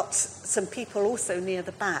we've got some people also near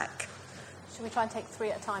the back. Should we try and take 3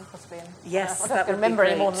 at a time, possibly? Yes, I don't remember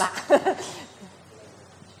any more than that.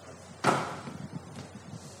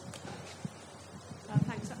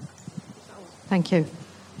 Thank you.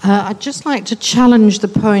 I'd just like to challenge the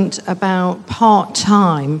point about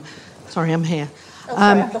part-time. Sorry, I'm here.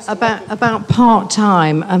 About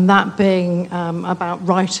part-time, and that being about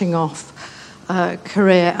writing off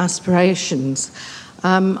career aspirations.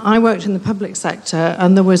 I worked in the public sector,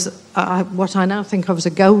 and there was what I now think of as a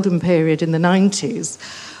golden period in the 90s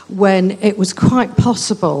when it was quite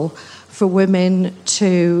possible for women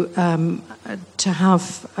to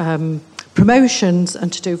have promotions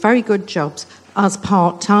and to do very good jobs as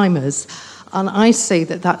part-timers. And I see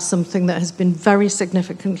that that's something that has been very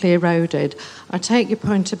significantly eroded. I take your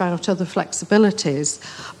point about other flexibilities,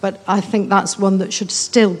 but I think that's one that should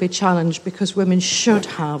still be challenged, because women should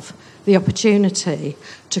have the opportunity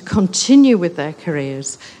to continue with their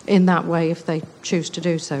careers in that way if they choose to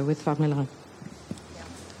do so with family life.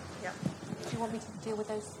 Yeah. Do you want me to deal with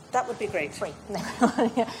those? That would be great. 3.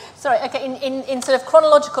 Sorry, okay, in sort of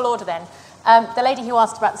chronological order then. The lady who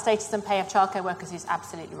asked about the status and pay of childcare workers is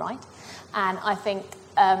absolutely right. And I think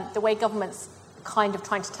the way government's kind of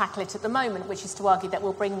trying to tackle it at the moment, which is to argue that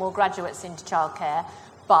we'll bring more graduates into childcare,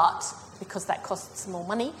 but because that costs more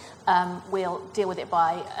money, we'll deal with it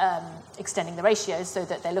by extending the ratios so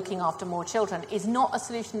that they're looking after more children, is not a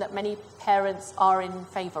solution that many parents are in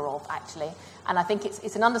favour of, actually. And I think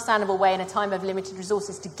it's an understandable way in a time of limited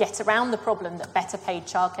resources to get around the problem that better paid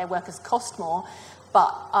childcare workers cost more,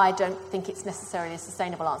 but I don't think it's necessarily a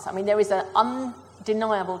sustainable answer. I mean, there is an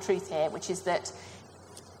undeniable truth here, which is that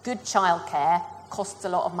good childcare costs a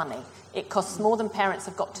lot of money. It costs more than parents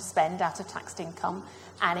have got to spend out of taxed income,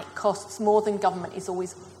 and it costs more than government is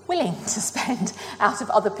always willing to spend out of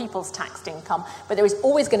other people's taxed income. But there is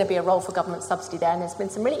always going to be a role for government subsidy there, and there's been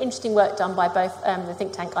some really interesting work done by both the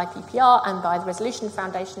think tank IPPR and by the Resolution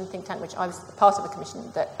Foundation think tank, which I was part of a commission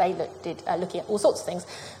that they did looking at all sorts of things,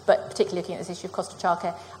 but particularly looking at this issue of cost of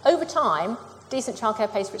childcare. Over time, decent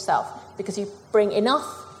childcare pays for itself because you bring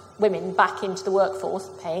enough women back into the workforce,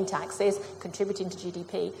 paying taxes, contributing to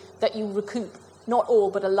GDP, that you recoup not all,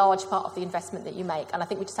 but a large part of the investment that you make. And I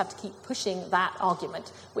think we just have to keep pushing that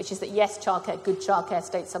argument, which is that yes, childcare, good childcare,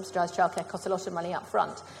 state-subsidised childcare costs a lot of money up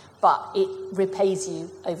front, but it repays you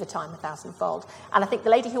over time 1,000-fold. And I think the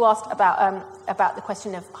lady who asked about the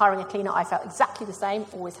question of hiring a cleaner, I felt exactly the same,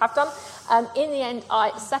 always have done. In the end,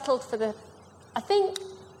 I settled for I think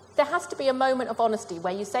there has to be a moment of honesty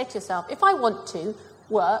where you say to yourself, if I want to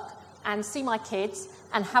work and see my kids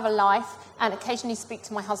and have a life and occasionally speak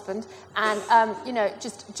to my husband and,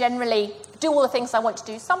 just generally do all the things I want to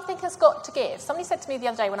do, something has got to give. Somebody said to me the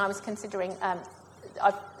other day when I was considering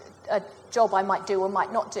a job I might do or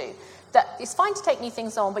might not do, that it's fine to take new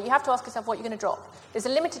things on, but you have to ask yourself what you're going to drop. There's a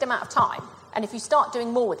limited amount of time, and if you start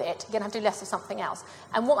doing more with it, you're going to have to do less of something else.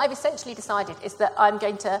 And what I've essentially decided is that I'm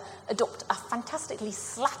going to adopt a fantastically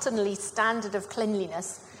slatternly standard of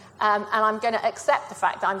cleanliness. And I'm going to accept the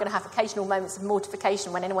fact that I'm going to have occasional moments of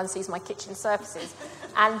mortification when anyone sees my kitchen surfaces.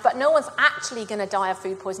 But no one's actually going to die of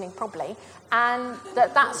food poisoning, probably. And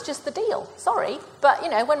that's just the deal. Sorry. But,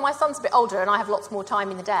 when my son's a bit older and I have lots more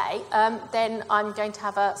time in the day, then I'm going to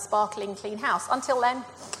have a sparkling, clean house. Until then,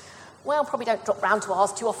 well, probably don't drop round to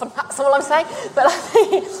ours too often, that's all I'm saying. But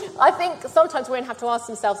I think sometimes women have to ask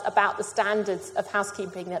themselves about the standards of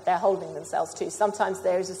housekeeping that they're holding themselves to. Sometimes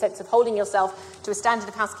there is a sense of holding yourself to a standard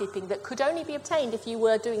of housekeeping that could only be obtained if you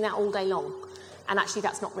were doing that all day long. And actually,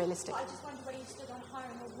 that's not realistic. I just wonder where you stood on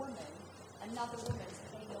hiring a woman, another woman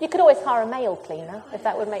to clean your... You could always hire a male cleaner, if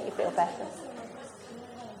that would make you feel better.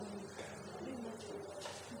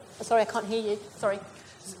 Sorry, I can't hear you. Sorry.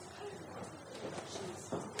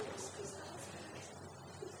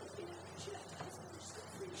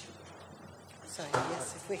 Sorry,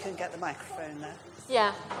 yes, if we can get the microphone there.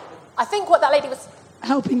 Yeah. I think what that lady was...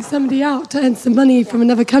 helping somebody out to earn some money from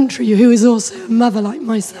another country who is also a mother like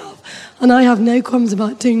myself. And I have no qualms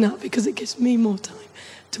about doing that because it gives me more time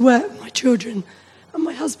to work with my children and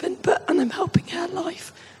my husband, and I'm helping her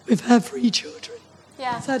life with her 3 children.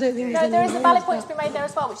 Yeah. So I don't think there is a valid point to be made there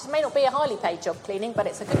as well, which may not be a highly paid job cleaning, but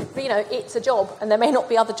it's a good, it's a job, and there may not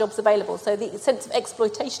be other jobs available. So the sense of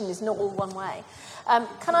exploitation is not all one way.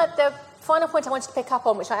 The final point I wanted to pick up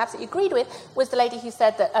on, which I absolutely agreed with, was the lady who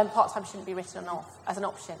said that part-time shouldn't be written off as an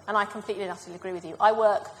option, and I completely and utterly agree with you.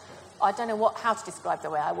 I don't know how to describe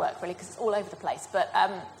the way I work, really, because it's all over the place, but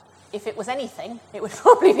if it was anything, it would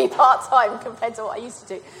probably be part-time compared to what I used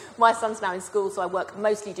to do. My son's now in school, so I work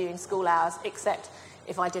mostly during school hours, except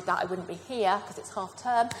if I did that, I wouldn't be here because it's half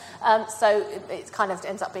term. So it kind of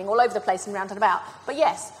ends up being all over the place and round and about. But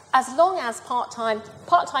yes, as long as part-time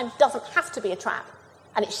doesn't have to be a trap,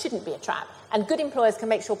 and it shouldn't be a trap. And good employers can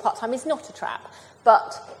make sure part-time is not a trap.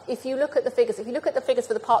 But if you look at the figures,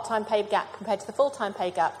 for the part-time pay gap compared to the full-time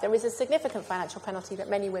pay gap, there is a significant financial penalty that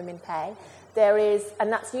many women pay.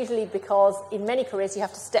 And that's usually because in many careers you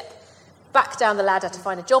have to step back down the ladder to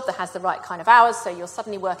find a job that has the right kind of hours, so you're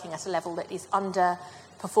suddenly working at a level that is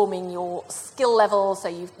underperforming your skill level, so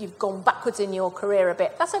you've gone backwards in your career a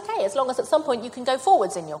bit. That's okay, as long as at some point you can go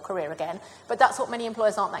forwards in your career again. But that's what many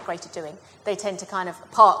employers aren't that great at doing. They tend to kind of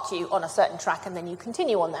park you on a certain track and then you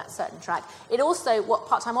continue on that certain track. It also, what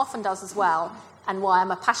part-time often does as well, and why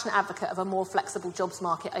I'm a passionate advocate of a more flexible jobs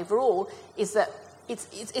market overall, is that it's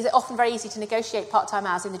often very easy to negotiate part-time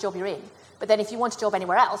hours in the job you're in. But then if you want a job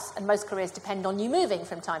anywhere else, and most careers depend on you moving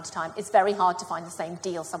from time to time, it's very hard to find the same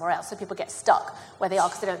deal somewhere else. So people get stuck where they are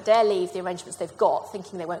because they don't dare leave the arrangements they've got,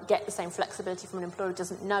 thinking they won't get the same flexibility from an employer who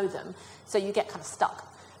doesn't know them. So you get kind of stuck.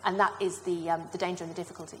 And that is the danger and the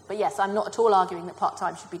difficulty. But yes, I'm not at all arguing that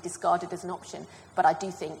part-time should be discarded as an option, but I do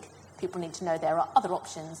think people need to know there are other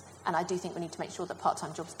options, and I do think we need to make sure that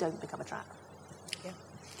part-time jobs don't become a trap. Yeah.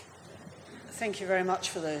 Thank you very much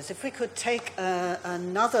for those. If we could take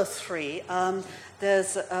another 3.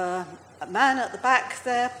 There's a man at the back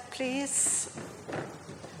there, please.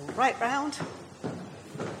 Right round.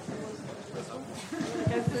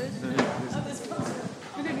 Go first.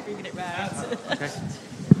 We're going to bring it round. Okay.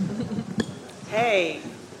 Hey.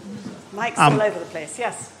 Mike's all over the place,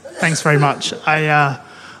 yes. Thanks very much.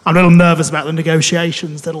 I'm a little nervous about the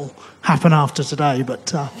negotiations that'll happen after today, but...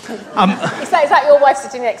 Is that your wife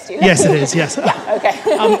sitting next to you? Yes, it is, yes. Yeah, okay.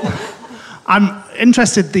 I'm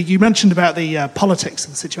interested that you mentioned about the politics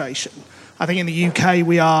of the situation. I think in the UK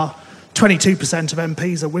we are 22% of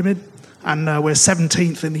MPs are women, and we're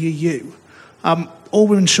 17th in the EU. All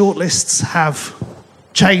women shortlists have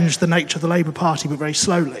changed the nature of the Labour Party, but very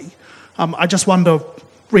slowly. I just wonder,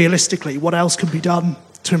 realistically, what else can be done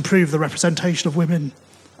to improve the representation of women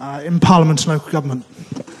in Parliament and local government?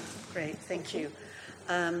 Great, thank you.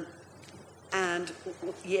 And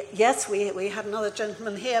yes, we had another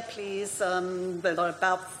gentleman here, please. They're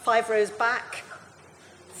about 5 rows back,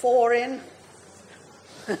 4 in.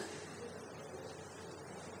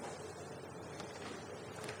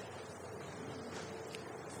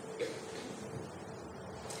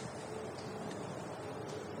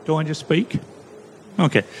 Do I just speak?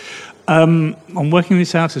 Okay. I'm working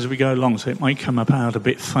this out as we go along, so it might come out a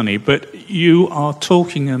bit funny, but you are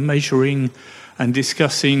talking and measuring and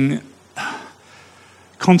discussing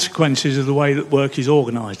consequences of the way that work is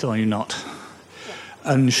organised, are you not?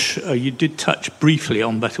 Yeah. And you did touch briefly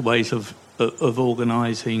on better ways of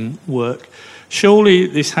organising work. Surely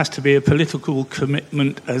this has to be a political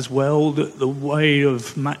commitment as well, that the way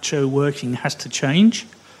of macho working has to change?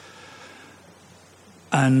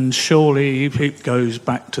 And surely it goes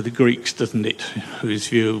back to the Greeks, doesn't it, whose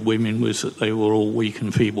view of women was that they were all weak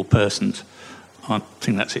and feeble persons. I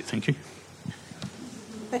think that's it, thank you.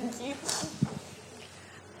 Thank you.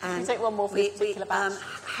 Can we take one more for this particular batch?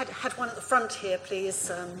 Had one at the front here,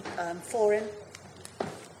 please. 4 in.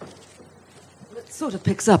 It sort of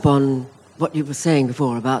picks up on what you were saying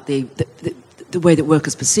before about the way that work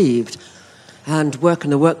is perceived, and work in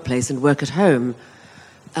the workplace and work at home,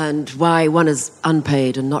 and why one is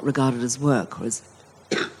unpaid and not regarded as work, or as,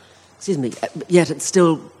 excuse me, yet it's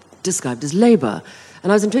still described as labour.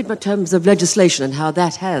 And I was intrigued by terms of legislation and how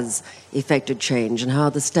that has effected change, and how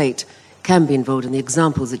the state can be involved in the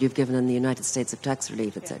examples that you've given in the United States of tax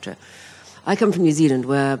relief, etc. I come from New Zealand,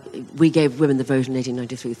 where we gave women the vote in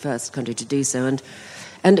 1893, first country to do so,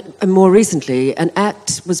 and more recently an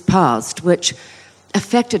act was passed which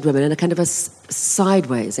affected women in a kind of a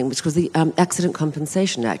sideways thing, which was the Accident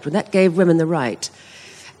Compensation Act, and that gave women the right.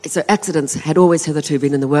 So accidents had always hitherto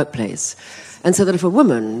been in the workplace, and so that if a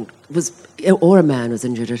woman was, or a man was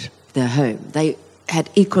injured at their home, they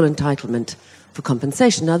had equal entitlement for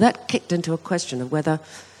compensation. Now that kicked into a question of whether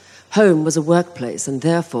home was a workplace and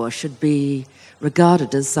therefore should be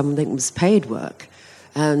regarded as something that was paid work,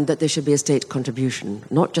 and that there should be a state contribution,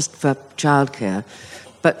 not just for childcare,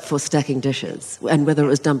 but for stacking dishes. And whether it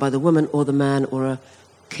was done by the woman or the man or a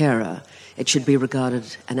carer, it should be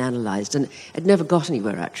regarded and analysed. And it never got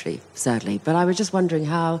anywhere, actually, sadly. But I was just wondering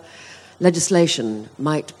how legislation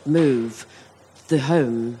might move the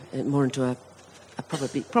home more into a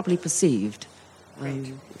properly perceived.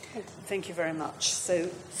 Thank you very much. So,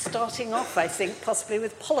 starting off, I think, possibly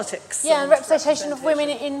with politics. Yeah, and representation of women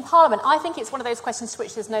in Parliament. I think it's one of those questions to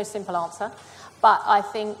which there's no simple answer. But I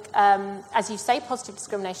think, as you say, positive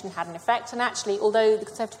discrimination had an effect. And actually, although the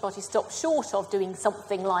Conservative Party stopped short of doing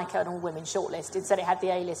something like an all-women shortlist, instead it had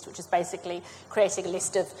the A-list, which is basically creating a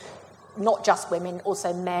list of not just women,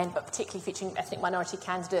 also men, but particularly featuring ethnic minority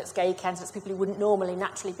candidates, gay candidates, people who wouldn't normally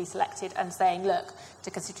naturally be selected, and saying, look, to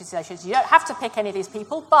constituency elections, you don't have to pick any of these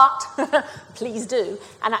people, but please do.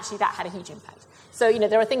 And actually that had a huge impact. So, you know,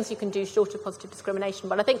 there are things you can do short of positive discrimination,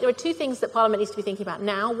 but I think there are 2 things that Parliament needs to be thinking about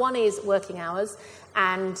now. One is working hours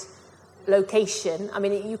and location. I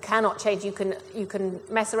mean, you cannot change. You can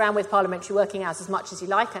mess around with parliamentary working hours as much as you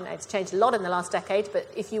like, and it's changed a lot in the last decade, but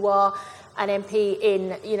if you are an MP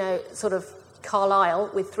in, you know, sort of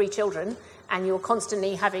Carlisle with 3 children, and you're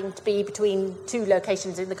constantly having to be between 2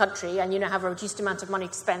 locations in the country, and you now have a reduced amount of money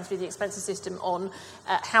to spend through the expenses system on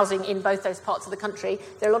housing in both those parts of the country,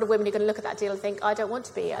 there are a lot of women who are going to look at that deal and think, I don't want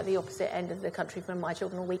to be at the opposite end of the country when my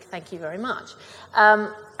children are weak, thank you very much.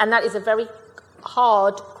 And that is a very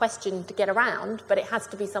hard question to get around, but it has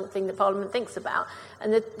to be something that Parliament thinks about.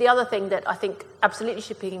 And the other thing that I think absolutely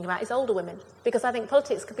should be thinking about is older women, because I think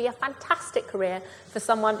politics could be a fantastic career for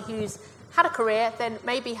someone who's had a career, then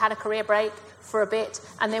maybe had a career break for a bit,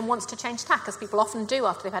 and then wants to change tack, as people often do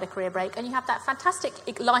after they've had a career break. And you have that fantastic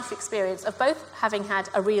life experience of both having had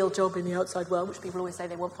a real job in the outside world, which people always say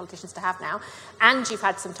they want politicians to have now, and you've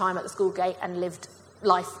had some time at the school gate and lived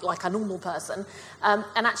life like a normal person. And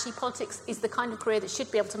actually politics is the kind of career that should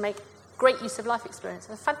be able to make great use of life experience.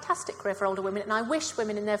 It's a fantastic career for older women, and I wish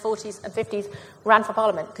women in their 40s and 50s ran for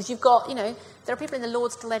Parliament, because you've got, you know, there are people in the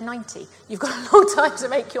Lords till they're 90. You've got a long time to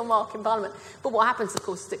make your mark in Parliament. But what happens, of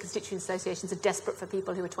course, is that constituent associations are desperate for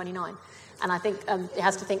people who are 29. And I think it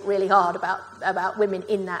has to think really hard about women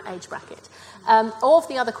in that age bracket. Of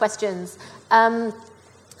the other questions,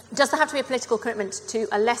 does there have to be a political commitment to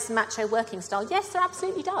a less macho working style? Yes, there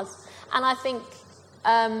absolutely does. And I think,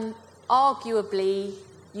 arguably,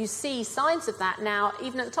 you see signs of that now,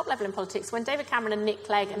 even at the top level in politics. When David Cameron and Nick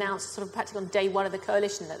Clegg announced sort of practically on day one of the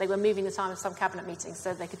coalition that they were moving the time of some cabinet meetings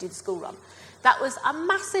so they could do the school run, that was a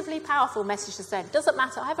massively powerful message to send. Doesn't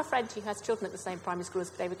matter. I have a friend who has children at the same primary school as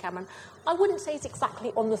David Cameron. I wouldn't say he's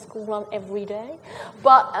exactly on the school run every day,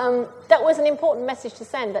 but that was an important message to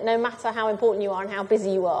send, that no matter how important you are and how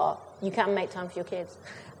busy you are, you can make time for your kids.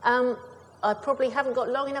 I probably haven't got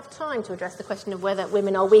long enough time to address the question of whether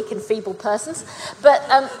women are weak and feeble persons. But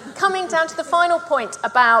coming down to the final point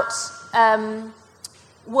about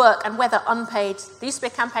work and whether unpaid... There used to be a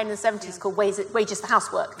campaign in the 70s called Wages for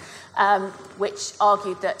Housework, which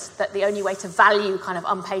argued that the only way to value kind of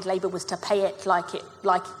unpaid labour was to pay it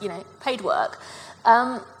like paid work.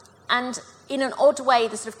 And in an odd way,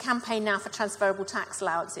 the sort of campaign now for transferable tax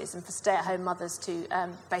allowances and for stay-at-home mothers to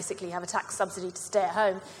basically have a tax subsidy to stay at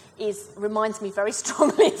home reminds me very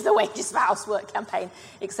strongly of the Wages for Housework campaign,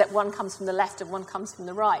 except one comes from the left and one comes from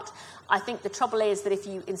the right. I think the trouble is that if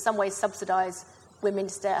you in some ways subsidise women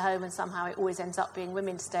to stay at home and somehow it always ends up being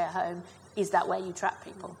women to stay at home, is that where you trap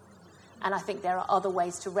people? And I think there are other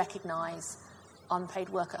ways to recognise unpaid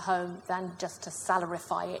work at home than just to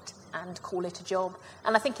salarify it and call it a job.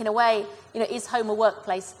 And I think in a way, is home a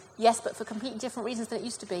workplace? Yes, but for completely different reasons than it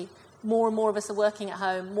used to be. More and more of us are working at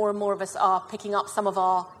home. More and more of us are picking up some of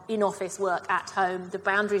our in-office work at home. The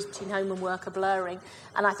boundaries between home and work are blurring.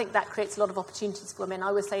 And I think that creates a lot of opportunities for women.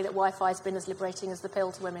 I would say that Wi-Fi has been as liberating as the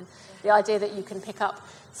pill to women. The idea that you can pick up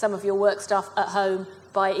some of your work stuff at home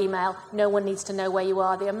by email, no one needs to know where you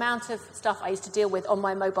are. The amount of stuff I used to deal with on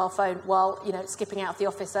my mobile phone while, skipping out of the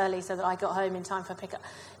office early so that I got home in time for pickup,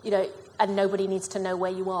 and nobody needs to know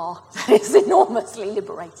where you are. It's enormously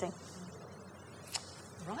liberating.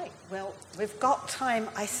 Right, well, we've got time,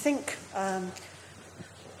 I think,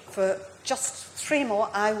 for just 3 more.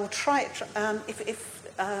 I will try, if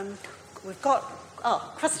we've got,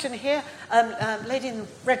 question here, lady in the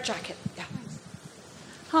red jacket. Yeah.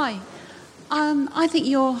 Hi. I think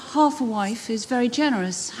your half a wife is very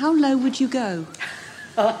generous. How low would you go?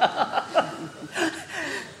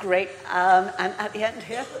 Great. And at the end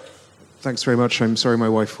here. Thanks very much. I'm sorry my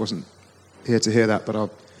wife wasn't here to hear that, but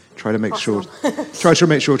I'll try to make sure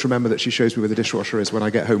to remember that she shows me where the dishwasher is when I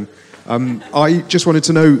get home. I just wanted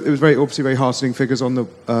to know, it was obviously very heartening figures on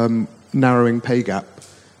the narrowing pay gap.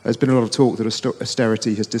 There's been a lot of talk that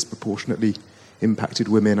austerity has disproportionately impacted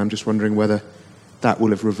women. I'm just wondering whether that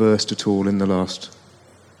will have reversed at all in the last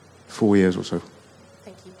 4 years or so.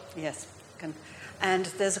 Thank you. Yes. And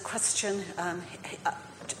there's a question,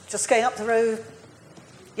 just going up the row.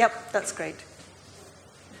 Yep, that's great.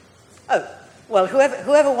 Oh, well,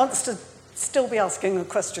 whoever wants to still be asking a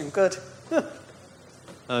question, good.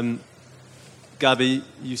 Gabby,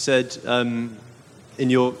 you said in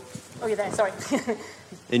your... Oh, you're there, sorry.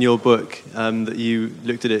 in your book that you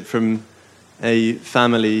looked at it from a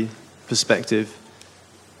family perspective.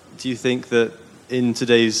 Do you think that in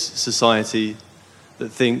today's society that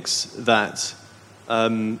thinks that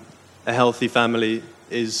a healthy family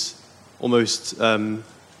is almost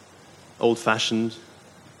old-fashioned,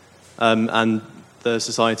 and the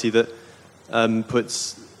society that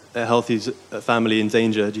puts a healthy family in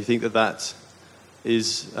danger, do you think that that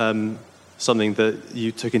is something that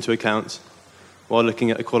you took into account while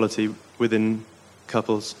looking at equality within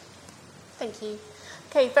couples? Thank you.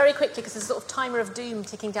 Okay, very quickly, because there's a sort of timer of doom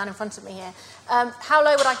ticking down in front of me here. How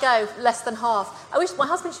low would I go? Less than half. I wish my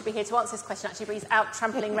husband should be here to answer this question, actually, but he's out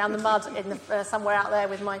trampling around the mud somewhere out there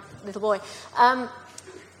with my little boy. I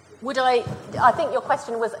think your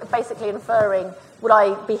question was basically inferring, would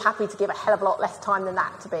I be happy to give a hell of a lot less time than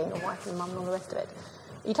that to being a wife and mum and all the rest of it?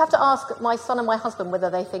 You'd have to ask my son and my husband whether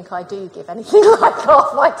they think I do give anything like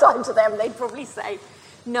half my time to them. They'd probably say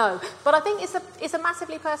no. But I think it's a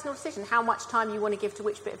massively personal decision how much time you want to give to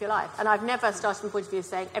which bit of your life. And I've never started from the point of view of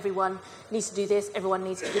saying everyone needs to do this, everyone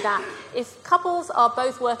needs to do that. If couples are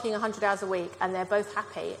both working 100 hours a week and they're both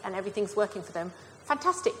happy and everything's working for them,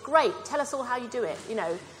 fantastic, great. Tell us all how you do it.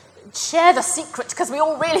 Share the secret, because we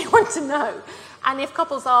all really want to know. And if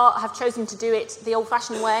couples have chosen to do it the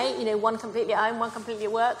old-fashioned way, one completely at home, one completely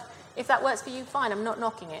at work, if that works for you, fine, I'm not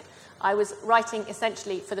knocking it. I was writing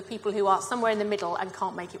essentially for the people who are somewhere in the middle and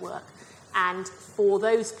can't make it work. And for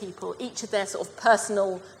those people, each of their sort of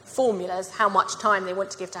personal formulas, how much time they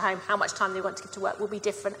want to give to home, how much time they want to give to work, will be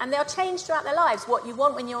different. And they'll change throughout their lives. What you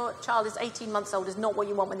want when your child is 18 months old is not what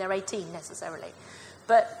you want when they're 18 necessarily.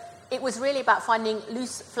 But it was really about finding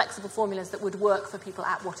loose, flexible formulas that would work for people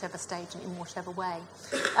at whatever stage and in whatever way.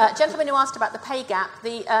 Gentleman who asked about the pay gap,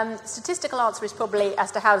 the statistical answer is probably,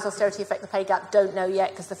 as to how does austerity affect the pay gap, don't know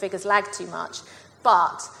yet because the figures lag too much.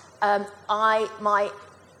 But my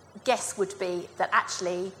guess would be that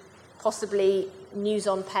actually, possibly, news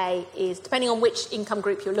on pay is, depending on which income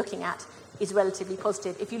group you're looking at, is relatively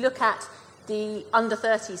positive. If you look at the under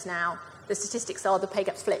 30s now, the statistics are the pay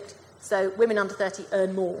gap's flipped. So women under 30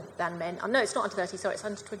 earn more than men. Oh, no, it's not under 30, sorry, it's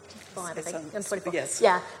under 25, I think. Under 25. Yes.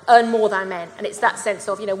 Yeah, earn more than men. And it's that sense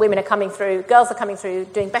of, women are coming through, girls are coming through,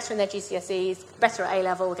 doing better in their GCSEs, better at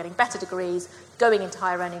A-level, getting better degrees, going into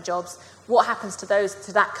higher earning jobs. What happens to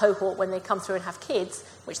that cohort when they come through and have kids,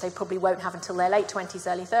 which they probably won't have until their late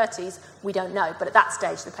 20s, early 30s, we don't know. But at that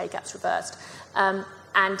stage, the pay gap's reversed.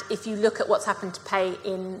 And if you look at what's happened to pay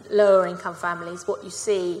in lower income families, what you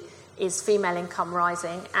see is female income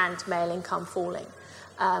rising and male income falling.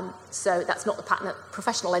 So that's not the pattern at the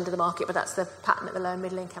professional end of the market, but that's the pattern at the low and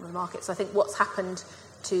middle income of the market. So I think what's happened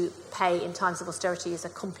to pay in times of austerity is a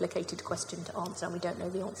complicated question to answer, and we don't know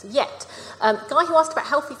the answer yet. Guy who asked about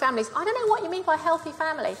healthy families, I don't know what you mean by healthy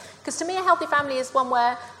family, because to me a healthy family is one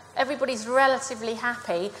where everybody's relatively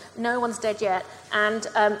happy, no one's dead yet, and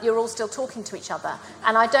you're all still talking to each other.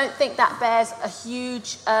 And I don't think that bears a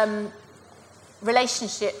huge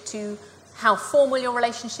relationship to how formal your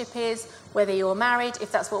relationship is, whether you're married,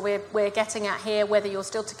 if that's what we're getting at here, whether you're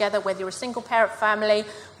still together, whether you're a single parent family,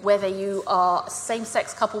 whether you are a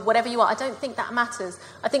same-sex couple, whatever you are. I don't think that matters.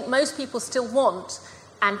 I think most people still want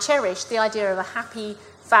and cherish the idea of a happy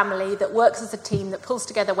family that works as a team, that pulls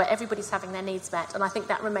together where everybody's having their needs met. And I think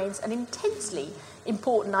that remains an intensely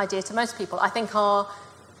important idea to most people. I think our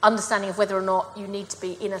understanding of whether or not you need to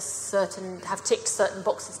be in have ticked certain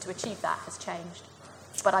boxes to achieve that has changed.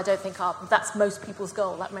 But I don't think that's most people's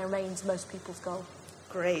goal. That remains most people's goal.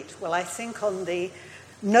 Great. Well, I think on the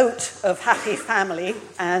note of happy family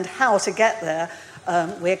and how to get there,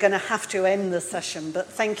 we're going to have to end the session. But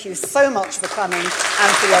thank you so much for coming and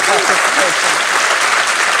for your participation.